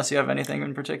today, unless you have anything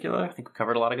in particular. I think we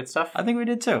covered a lot of good stuff. I think we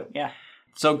did too. Yeah.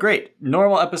 So great.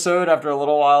 Normal episode after a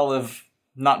little while of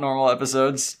not normal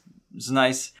episodes. It's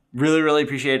nice. Really, really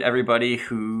appreciate everybody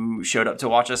who showed up to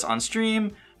watch us on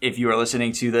stream. If you are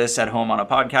listening to this at home on a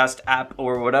podcast app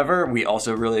or whatever, we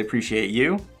also really appreciate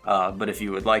you. But if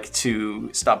you would like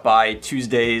to stop by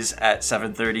Tuesdays at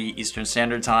 7:30 Eastern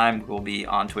Standard Time, we'll be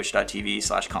on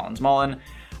twitch.tv/CollinsMullen.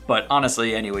 But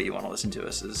honestly, any way you want to listen to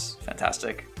us is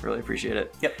fantastic. Really appreciate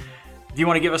it. Yep. If you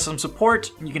want to give us some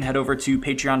support, you can head over to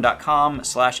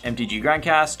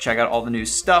patreon.com/MTGGrindcast. Check out all the new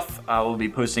stuff. We'll be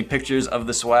posting pictures of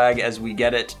the swag as we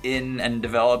get it in and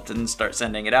developed and start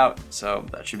sending it out. So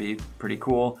that should be pretty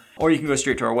cool. Or you can go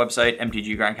straight to our website,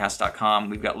 mtggrindcast.com.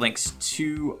 We've got links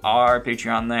to our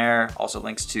Patreon there. Also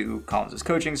links to Collins'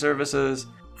 coaching services.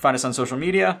 Find us on social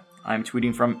media. I'm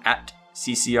tweeting from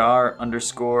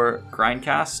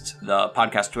 @CCR_Grindcast. The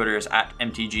podcast Twitter is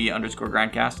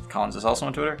 @MTG_Grindcast. Collins is also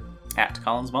on Twitter.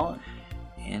 @CollinsMullen.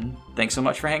 And thanks so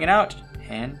much for hanging out,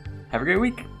 and have a great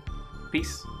week.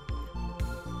 Peace.